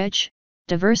has a rich,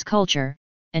 diverse culture,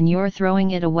 and you're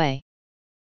throwing it away."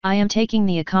 "I am taking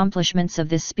the accomplishments of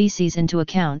this species into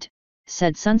account,"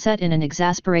 said Sunset in an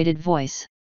exasperated voice.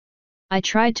 "I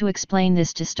tried to explain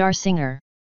this to Star Singer.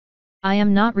 I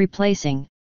am not replacing,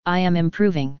 I am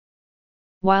improving.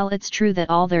 While it's true that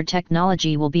all their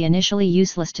technology will be initially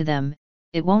useless to them,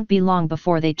 it won't be long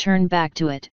before they turn back to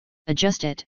it, adjust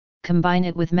it, combine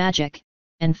it with magic,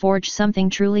 and forge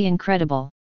something truly incredible.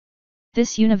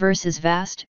 This universe is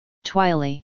vast,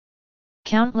 Twilight.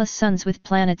 Countless suns with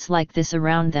planets like this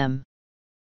around them.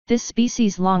 This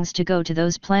species longs to go to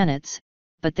those planets,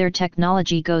 but their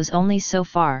technology goes only so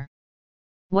far.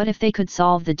 What if they could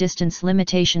solve the distance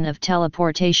limitation of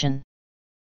teleportation?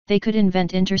 They could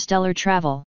invent interstellar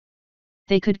travel.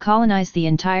 They could colonize the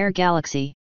entire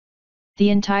galaxy. The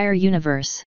entire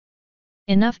universe.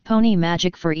 Enough pony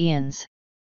magic for eons.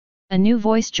 A new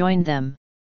voice joined them.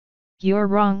 You're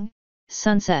wrong,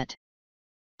 Sunset.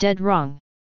 Dead wrong.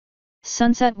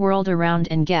 Sunset whirled around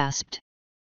and gasped.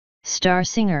 Star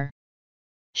Singer.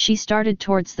 She started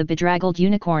towards the bedraggled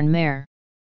unicorn mare.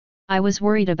 I was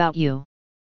worried about you.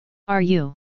 Are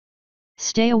you?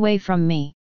 Stay away from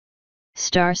me.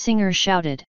 Star Singer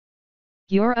shouted.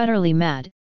 You're utterly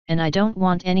mad, and I don't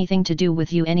want anything to do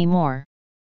with you anymore.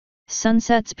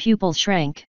 Sunset's pupil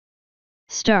shrank.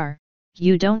 Star,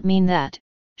 you don't mean that,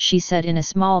 she said in a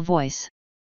small voice.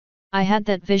 I had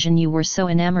that vision you were so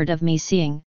enamored of me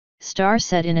seeing, Star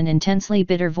said in an intensely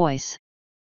bitter voice.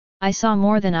 I saw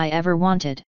more than I ever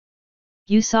wanted.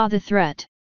 You saw the threat.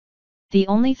 The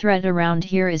only threat around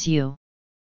here is you.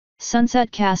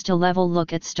 Sunset cast a level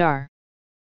look at Star.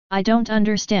 I don't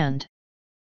understand.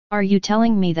 Are you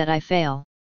telling me that I fail?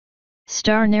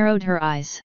 Star narrowed her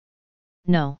eyes.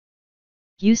 No.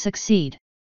 You succeed.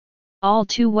 All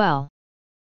too well.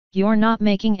 You're not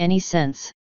making any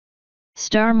sense.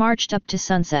 Star marched up to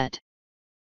Sunset.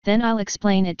 Then I'll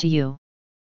explain it to you.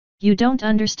 You don't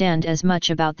understand as much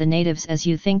about the natives as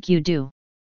you think you do.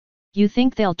 You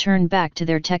think they'll turn back to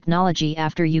their technology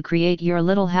after you create your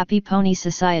little happy pony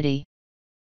society.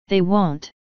 They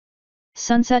won't.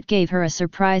 Sunset gave her a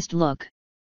surprised look.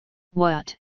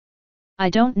 What? I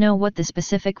don't know what the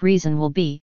specific reason will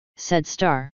be, said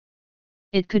Star.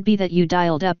 It could be that you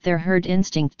dialed up their herd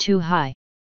instinct too high.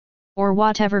 Or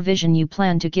whatever vision you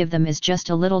plan to give them is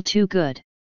just a little too good.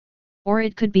 Or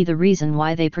it could be the reason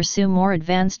why they pursue more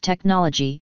advanced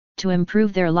technology, to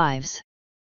improve their lives.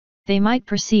 They might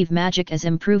perceive magic as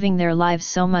improving their lives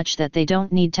so much that they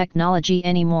don't need technology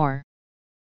anymore.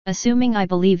 Assuming I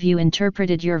believe you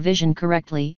interpreted your vision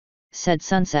correctly, said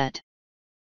Sunset.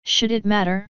 Should it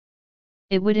matter?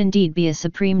 It would indeed be a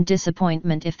supreme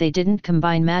disappointment if they didn't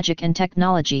combine magic and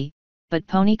technology, but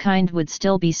ponykind would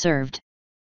still be served.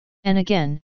 And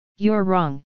again, you're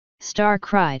wrong, Star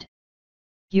cried.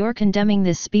 You're condemning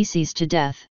this species to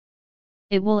death.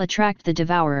 It will attract the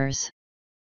devourers.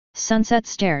 Sunset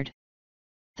stared.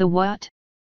 The what?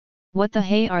 What the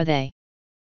hey are they?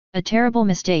 A terrible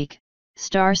mistake,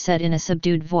 Star said in a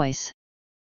subdued voice.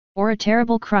 Or a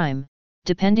terrible crime,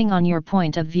 depending on your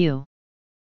point of view.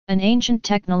 An ancient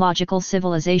technological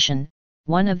civilization,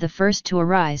 one of the first to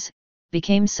arise,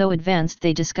 became so advanced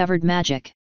they discovered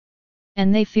magic.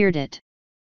 And they feared it.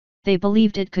 They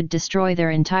believed it could destroy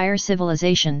their entire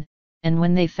civilization, and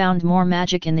when they found more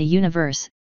magic in the universe,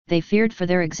 they feared for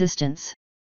their existence.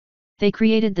 They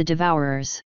created the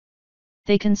Devourers.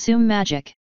 They consume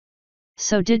magic.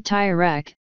 So did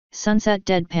Tyrak, Sunset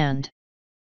deadpanned.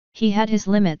 He had his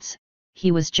limits,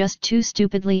 he was just too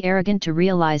stupidly arrogant to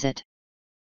realize it.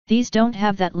 These don't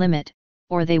have that limit,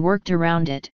 or they worked around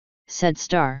it, said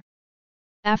Star.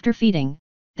 After feeding,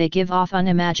 they give off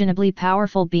unimaginably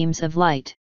powerful beams of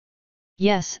light.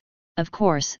 Yes, of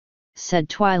course, said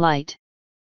Twilight.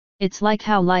 It's like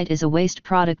how light is a waste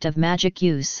product of magic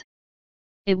use.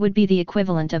 It would be the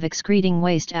equivalent of excreting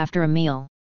waste after a meal.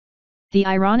 The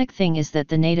ironic thing is that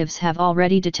the natives have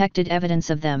already detected evidence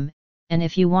of them, and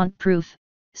if you want proof,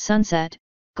 Sunset,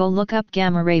 go look up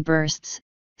gamma ray bursts,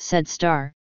 said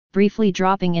Star, briefly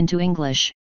dropping into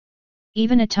English.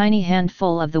 Even a tiny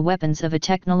handful of the weapons of a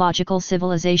technological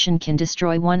civilization can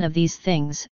destroy one of these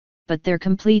things, but they're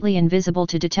completely invisible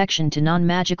to detection to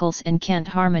non-magicals and can't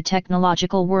harm a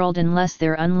technological world unless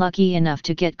they're unlucky enough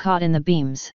to get caught in the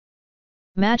beams.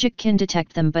 Magic can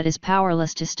detect them but is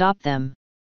powerless to stop them.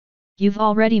 You've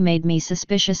already made me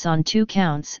suspicious on 2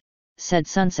 counts, said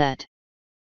Sunset.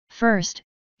 First,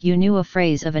 you knew a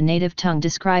phrase of a native tongue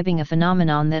describing a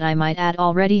phenomenon that I might add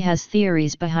already has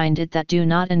theories behind it that do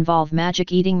not involve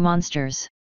magic-eating monsters.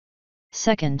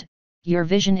 Second, your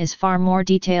vision is far more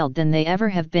detailed than they ever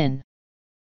have been.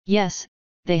 Yes,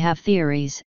 they have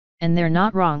theories, and they're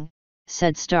not wrong,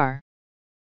 said Star.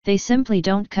 They simply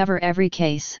don't cover every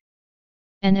case.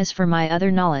 And as for my other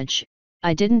knowledge,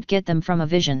 I didn't get them from a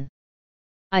vision.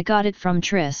 I got it from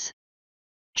Triss.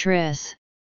 Triss?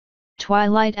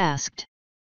 Twilight asked.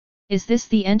 Is this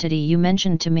the entity you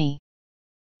mentioned to me?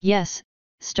 Yes,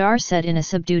 Star said in a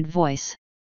subdued voice.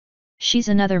 She's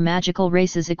another magical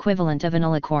race's equivalent of an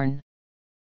alicorn.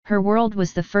 Her world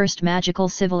was the first magical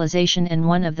civilization and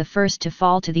one of the first to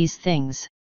fall to these things.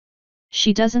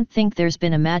 She doesn't think there's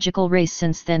been a magical race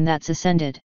since then that's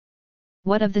ascended.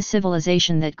 What of the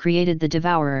civilization that created the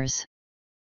Devourers?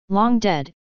 Long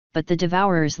dead, but the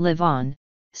Devourers live on,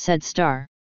 said Star.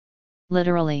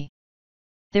 literally.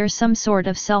 There's some sort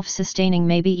of self-sustaining,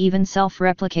 maybe even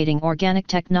self-replicating organic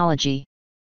technology.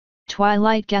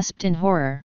 Twilight gasped in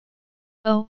horror.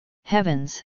 Oh,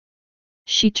 heavens!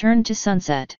 She turned to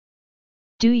Sunset.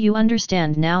 Do you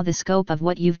understand now the scope of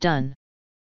what you've done?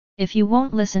 If you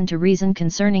won't listen to reason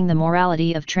concerning the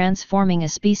morality of transforming a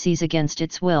species against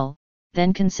its will,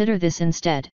 then consider this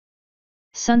instead.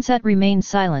 Sunset remained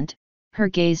silent, her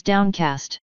gaze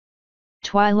downcast.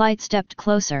 Twilight stepped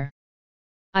closer.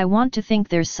 I want to think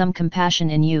there's some compassion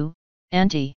in you,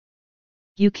 Auntie.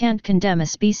 You can't condemn a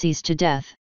species to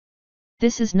death.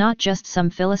 This is not just some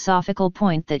philosophical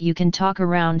point that you can talk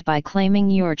around by claiming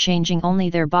you're changing only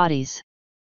their bodies.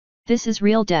 This is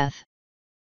real death.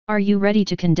 Are you ready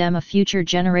to condemn a future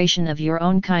generation of your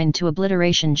own kind to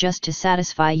obliteration just to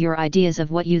satisfy your ideas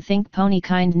of what you think pony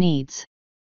kind needs?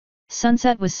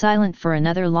 Sunset was silent for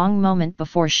another long moment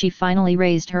before she finally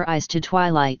raised her eyes to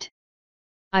Twilight.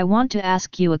 I want to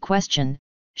ask you a question,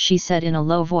 she said in a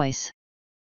low voice.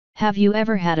 Have you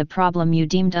ever had a problem you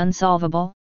deemed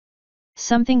unsolvable?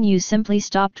 Something you simply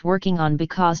stopped working on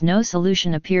because no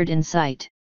solution appeared in sight?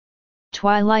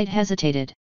 Twilight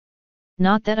hesitated.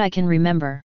 Not that I can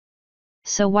remember.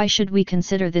 So why should we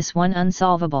consider this one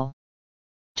unsolvable?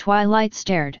 Twilight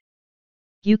stared.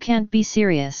 You can't be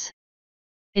serious.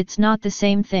 It's not the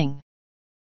same thing.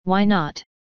 Why not?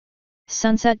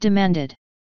 Sunset demanded.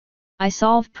 I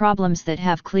solve problems that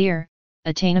have clear,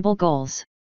 attainable goals.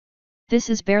 This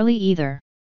is barely either.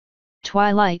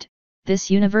 Twilight, this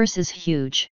universe is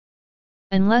huge.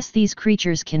 Unless these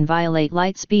creatures can violate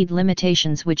light speed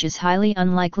limitations, which is highly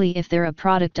unlikely if they're a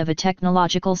product of a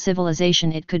technological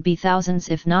civilization, it could be thousands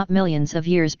if not millions of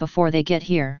years before they get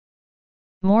here.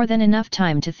 More than enough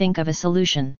time to think of a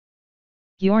solution.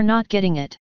 You're not getting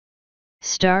it.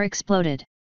 Star exploded.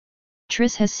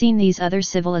 Triss has seen these other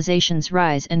civilizations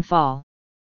rise and fall.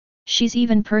 She's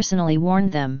even personally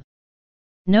warned them.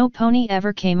 No pony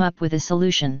ever came up with a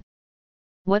solution.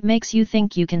 What makes you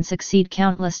think you can succeed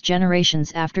countless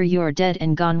generations after you're dead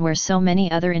and gone, where so many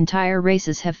other entire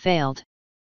races have failed?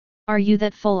 Are you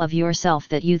that full of yourself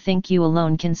that you think you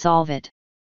alone can solve it?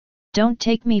 Don't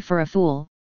take me for a fool,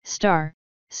 Star,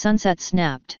 Sunset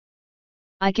snapped.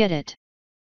 I get it.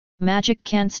 Magic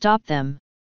can't stop them.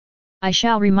 I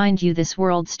shall remind you this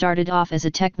world started off as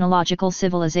a technological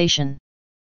civilization,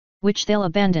 which they'll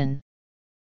abandon.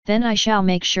 Then I shall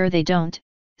make sure they don't,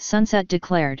 Sunset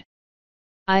declared.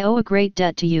 I owe a great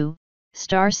debt to you,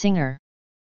 Star Singer.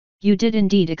 You did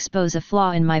indeed expose a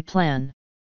flaw in my plan.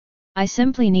 I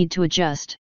simply need to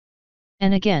adjust.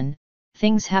 And again,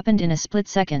 things happened in a split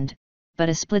second, but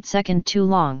a split second too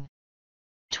long.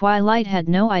 Twilight had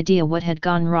no idea what had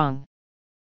gone wrong.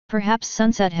 Perhaps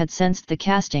Sunset had sensed the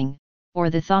casting, or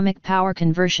the thaumic power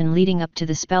conversion leading up to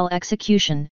the spell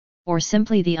execution, or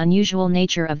simply the unusual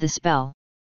nature of the spell.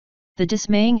 The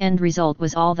dismaying end result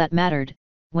was all that mattered.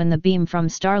 When the beam from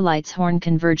Starlight's horn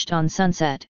converged on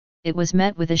Sunset, it was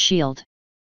met with a shield.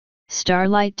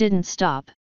 Starlight didn't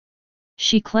stop.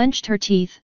 She clenched her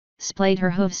teeth, splayed her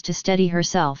hooves to steady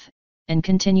herself, and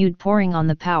continued pouring on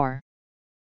the power.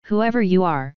 Whoever you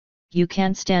are, you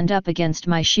can't stand up against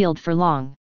my shield for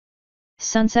long.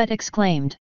 Sunset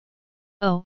exclaimed.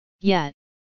 Oh, yet.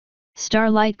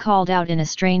 Starlight called out in a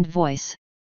strained voice.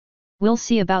 We'll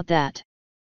see about that.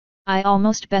 I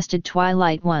almost bested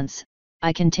Twilight once,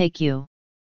 I can take you.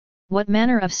 What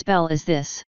manner of spell is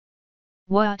this?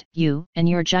 What, you and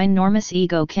your ginormous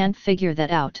ego can't figure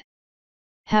that out?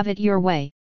 Have it your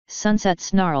way, Sunset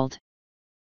snarled.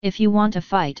 If you want a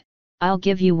fight, I'll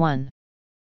give you one.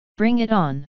 Bring it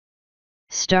on.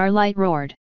 Starlight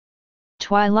roared.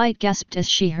 Twilight gasped as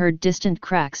she heard distant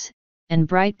cracks, and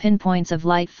bright pinpoints of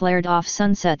light flared off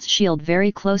Sunset's shield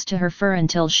very close to her fur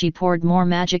until she poured more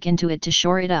magic into it to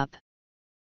shore it up.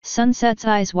 Sunset's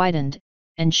eyes widened,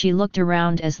 and she looked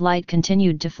around as light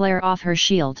continued to flare off her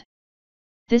shield.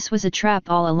 This was a trap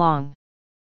all along.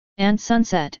 And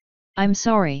Sunset, I'm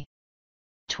sorry.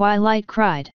 Twilight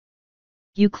cried.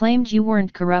 You claimed you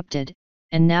weren't corrupted,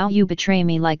 and now you betray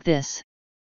me like this.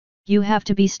 You have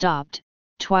to be stopped,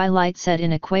 Twilight said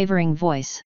in a quavering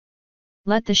voice.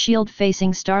 Let the shield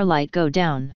facing Starlight go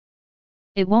down.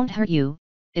 It won't hurt you,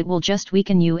 it will just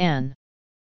weaken you, Anne.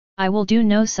 I will do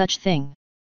no such thing.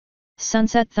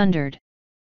 Sunset thundered.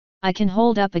 I can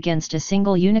hold up against a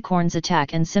single unicorn's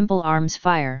attack and simple arms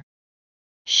fire.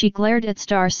 She glared at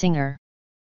Star Singer.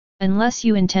 Unless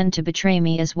you intend to betray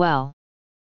me as well.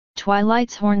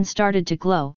 Twilight's horn started to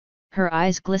glow, her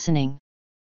eyes glistening.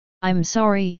 I'm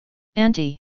sorry,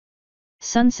 Auntie.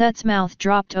 Sunset's mouth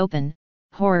dropped open,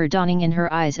 horror dawning in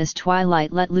her eyes as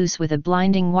Twilight let loose with a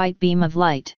blinding white beam of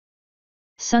light.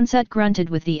 Sunset grunted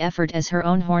with the effort as her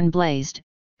own horn blazed,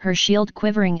 her shield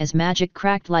quivering as magic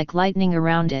cracked like lightning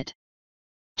around it.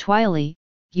 Twilight,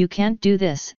 you can't do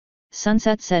this,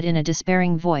 Sunset said in a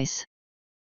despairing voice.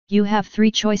 You have 3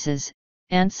 choices,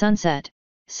 and Sunset,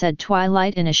 said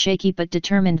Twilight in a shaky but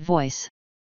determined voice.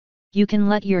 You can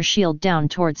let your shield down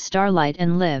towards Starlight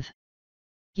and live.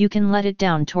 You can let it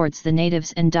down towards the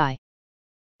natives and die.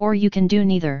 Or you can do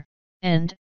neither,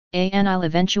 and I'll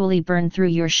eventually burn through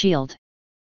your shield.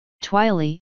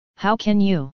 Twilight, how can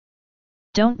you?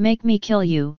 Don't make me kill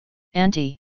you,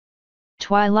 Auntie.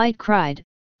 Twilight cried,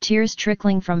 tears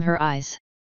trickling from her eyes.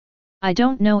 I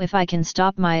don't know if I can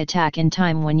stop my attack in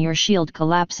time when your shield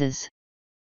collapses.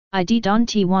 I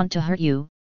don't want to hurt you,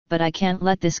 but I can't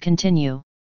let this continue.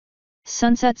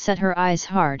 Sunset set her eyes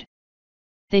hard.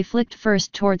 They flicked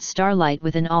first towards Starlight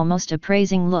with an almost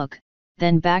appraising look,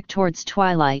 then back towards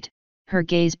Twilight, her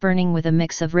gaze burning with a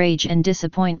mix of rage and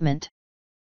disappointment.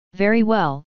 Very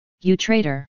well, you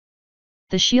traitor.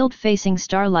 The shield facing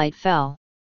Starlight fell.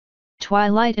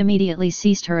 Twilight immediately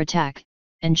ceased her attack,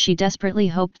 and she desperately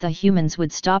hoped the humans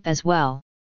would stop as well.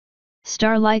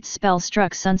 Starlight's spell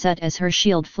struck Sunset as her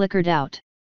shield flickered out.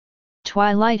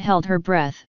 Twilight held her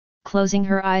breath, closing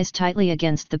her eyes tightly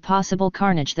against the possible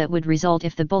carnage that would result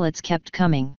if the bullets kept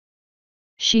coming.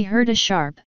 She heard a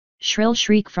sharp, shrill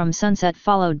shriek from Sunset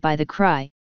followed by the cry,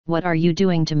 "What are you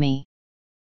doing to me?"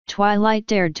 Twilight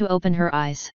dared to open her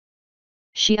eyes.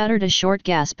 She uttered a short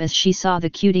gasp as she saw the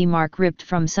cutie mark ripped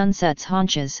from Sunset's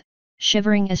haunches,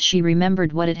 shivering as she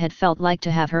remembered what it had felt like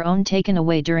to have her own taken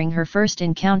away during her first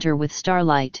encounter with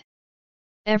Starlight.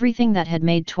 Everything that had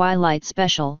made Twilight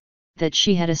special, that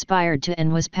she had aspired to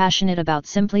and was passionate about,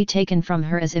 simply taken from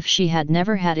her as if she had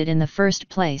never had it in the first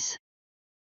place.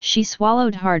 She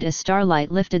swallowed hard as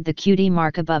Starlight lifted the cutie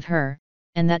mark above her,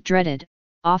 and that dreaded,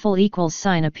 awful equals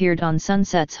sign appeared on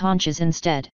Sunset's haunches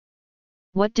instead.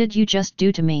 What did you just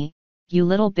do to me, you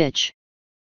little bitch?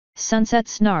 Sunset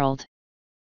snarled.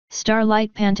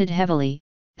 Starlight panted heavily,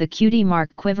 the cutie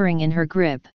mark quivering in her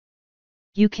grip.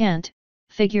 You can't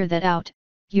figure that out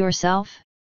yourself?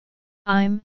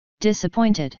 I'm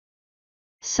disappointed.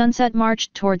 Sunset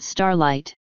marched towards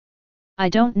Starlight. I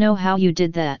don't know how you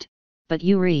did that, but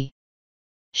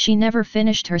She never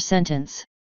finished her sentence.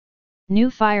 New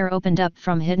fire opened up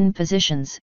from hidden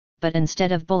positions, but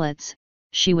instead of bullets,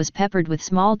 she was peppered with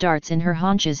small darts in her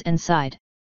haunches and side.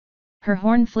 Her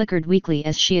horn flickered weakly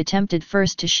as she attempted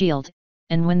first to shield,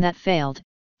 and when that failed,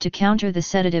 to counter the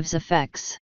sedative's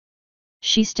effects.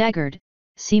 She staggered,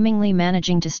 seemingly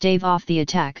managing to stave off the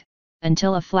attack,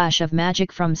 until a flash of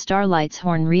magic from Starlight's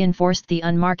horn reinforced the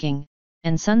unmarking,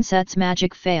 and Sunset's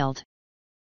magic failed.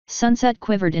 Sunset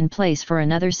quivered in place for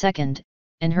another second,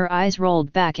 and her eyes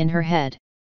rolled back in her head.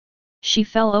 She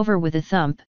fell over with a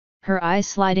thump, her eyes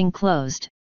sliding closed.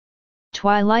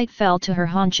 Twilight fell to her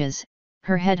haunches,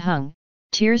 her head hung,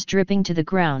 tears dripping to the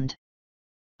ground.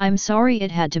 I'm sorry it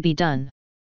had to be done.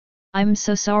 I'm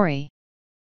so sorry.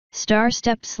 Star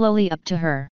stepped slowly up to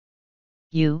her.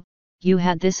 You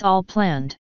had this all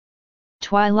planned.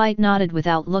 Twilight nodded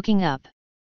without looking up.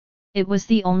 It was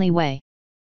the only way.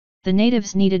 The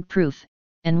natives needed proof,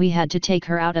 and we had to take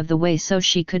her out of the way so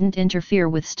she couldn't interfere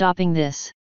with stopping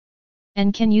this.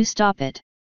 And can you stop it?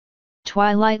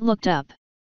 Twilight looked up.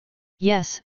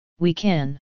 Yes, we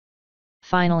can.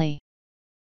 Finally.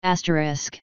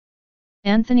 Asterisk.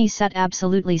 Anthony sat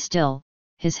absolutely still,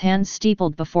 his hands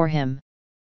steepled before him.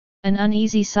 An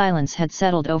uneasy silence had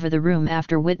settled over the room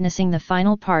after witnessing the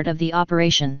final part of the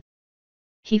operation.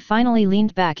 He finally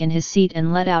leaned back in his seat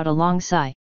and let out a long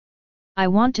sigh. I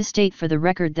want to state for the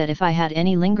record that if I had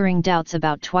any lingering doubts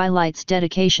about Twilight's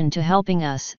dedication to helping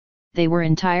us, they were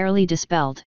entirely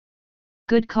dispelled.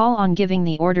 Good call on giving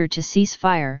the order to cease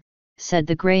fire, said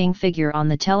the graying figure on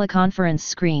the teleconference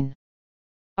screen.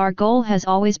 Our goal has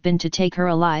always been to take her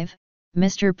alive,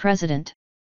 Mr. President.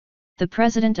 The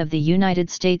President of the United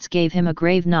States gave him a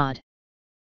grave nod.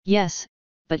 Yes,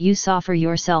 but you saw for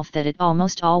yourself that it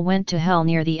almost all went to hell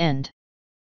near the end.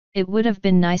 It would have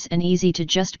been nice and easy to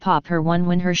just pop her one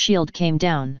when her shield came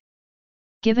down.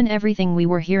 Given everything we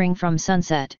were hearing from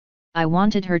Sunset, I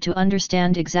wanted her to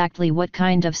understand exactly what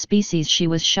kind of species she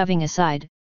was shoving aside,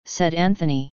 said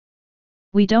Anthony.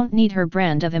 We don't need her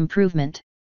brand of improvement.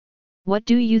 What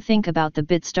do you think about the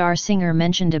bit Star Singer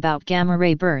mentioned about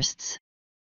gamma-ray bursts?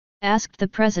 Asked the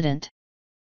President.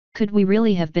 Could we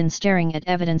really have been staring at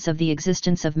evidence of the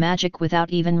existence of magic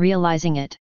without even realizing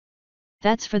it?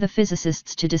 That's for the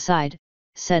physicists to decide,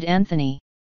 said Anthony.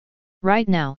 Right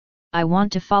now, I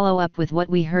want to follow up with what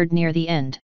we heard near the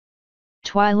end.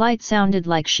 Twilight sounded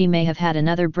like she may have had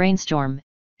another brainstorm,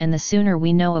 and the sooner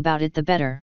we know about it the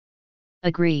better.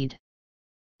 Agreed.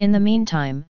 In the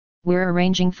meantime, we're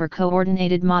arranging for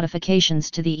coordinated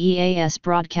modifications to the EAS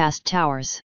broadcast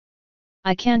towers.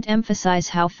 I can't emphasize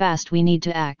how fast we need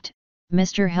to act,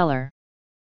 Mr. Heller.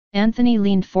 Anthony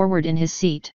leaned forward in his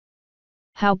seat.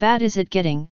 How bad is it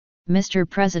getting, Mr.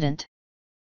 President?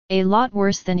 A lot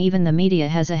worse than even the media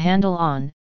has a handle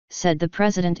on, said the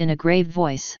president in a grave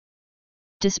voice.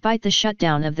 Despite the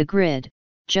shutdown of the grid,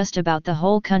 just about the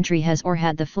whole country has or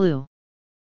had the flu.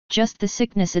 Just the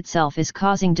sickness itself is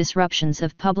causing disruptions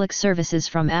of public services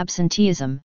from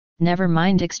absenteeism, never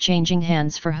mind exchanging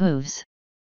hands for hooves.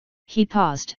 He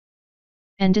paused.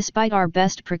 And despite our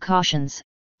best precautions,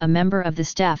 a member of the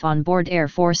staff on board Air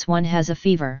Force One has a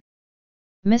fever.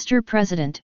 Mr.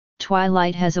 President,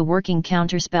 Twilight has a working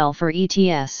counterspell for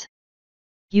ETS.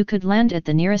 You could land at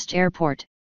the nearest airport,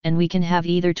 and we can have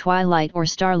either Twilight or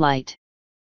Starlight.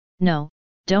 No,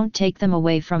 don't take them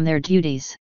away from their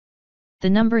duties. The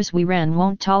numbers we ran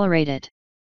won't tolerate it.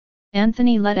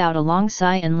 Anthony let out a long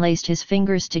sigh and laced his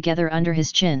fingers together under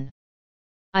his chin.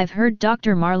 I've heard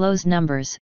Dr. Marlowe's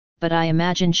numbers, but I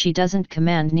imagine she doesn't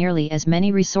command nearly as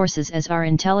many resources as our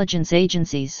intelligence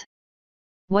agencies.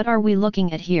 What are we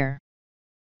looking at here?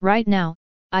 Right now,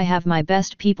 I have my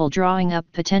best people drawing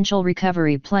up potential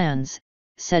recovery plans,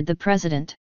 said the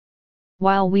president.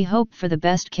 While we hope for the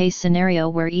best case scenario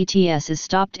where ETS is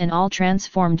stopped and all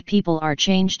transformed people are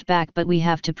changed back, but we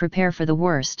have to prepare for the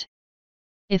worst.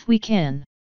 If we can.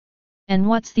 And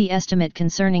what's the estimate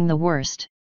concerning the worst?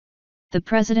 The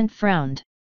president frowned.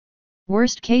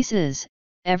 Worst case is,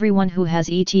 everyone who has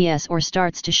ETS or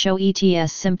starts to show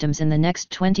ETS symptoms in the next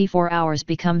 24 hours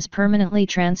becomes permanently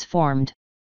transformed.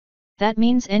 That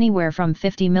means anywhere from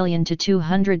 50 million to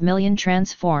 200 million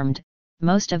transformed,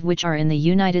 most of which are in the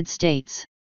United States.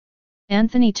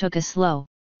 Anthony took a slow,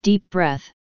 deep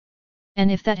breath.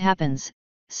 And if that happens,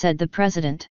 said the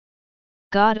president,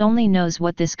 God only knows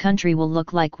what this country will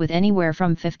look like with anywhere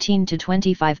from 15 to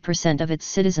 25% of its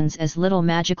citizens as little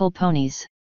magical ponies.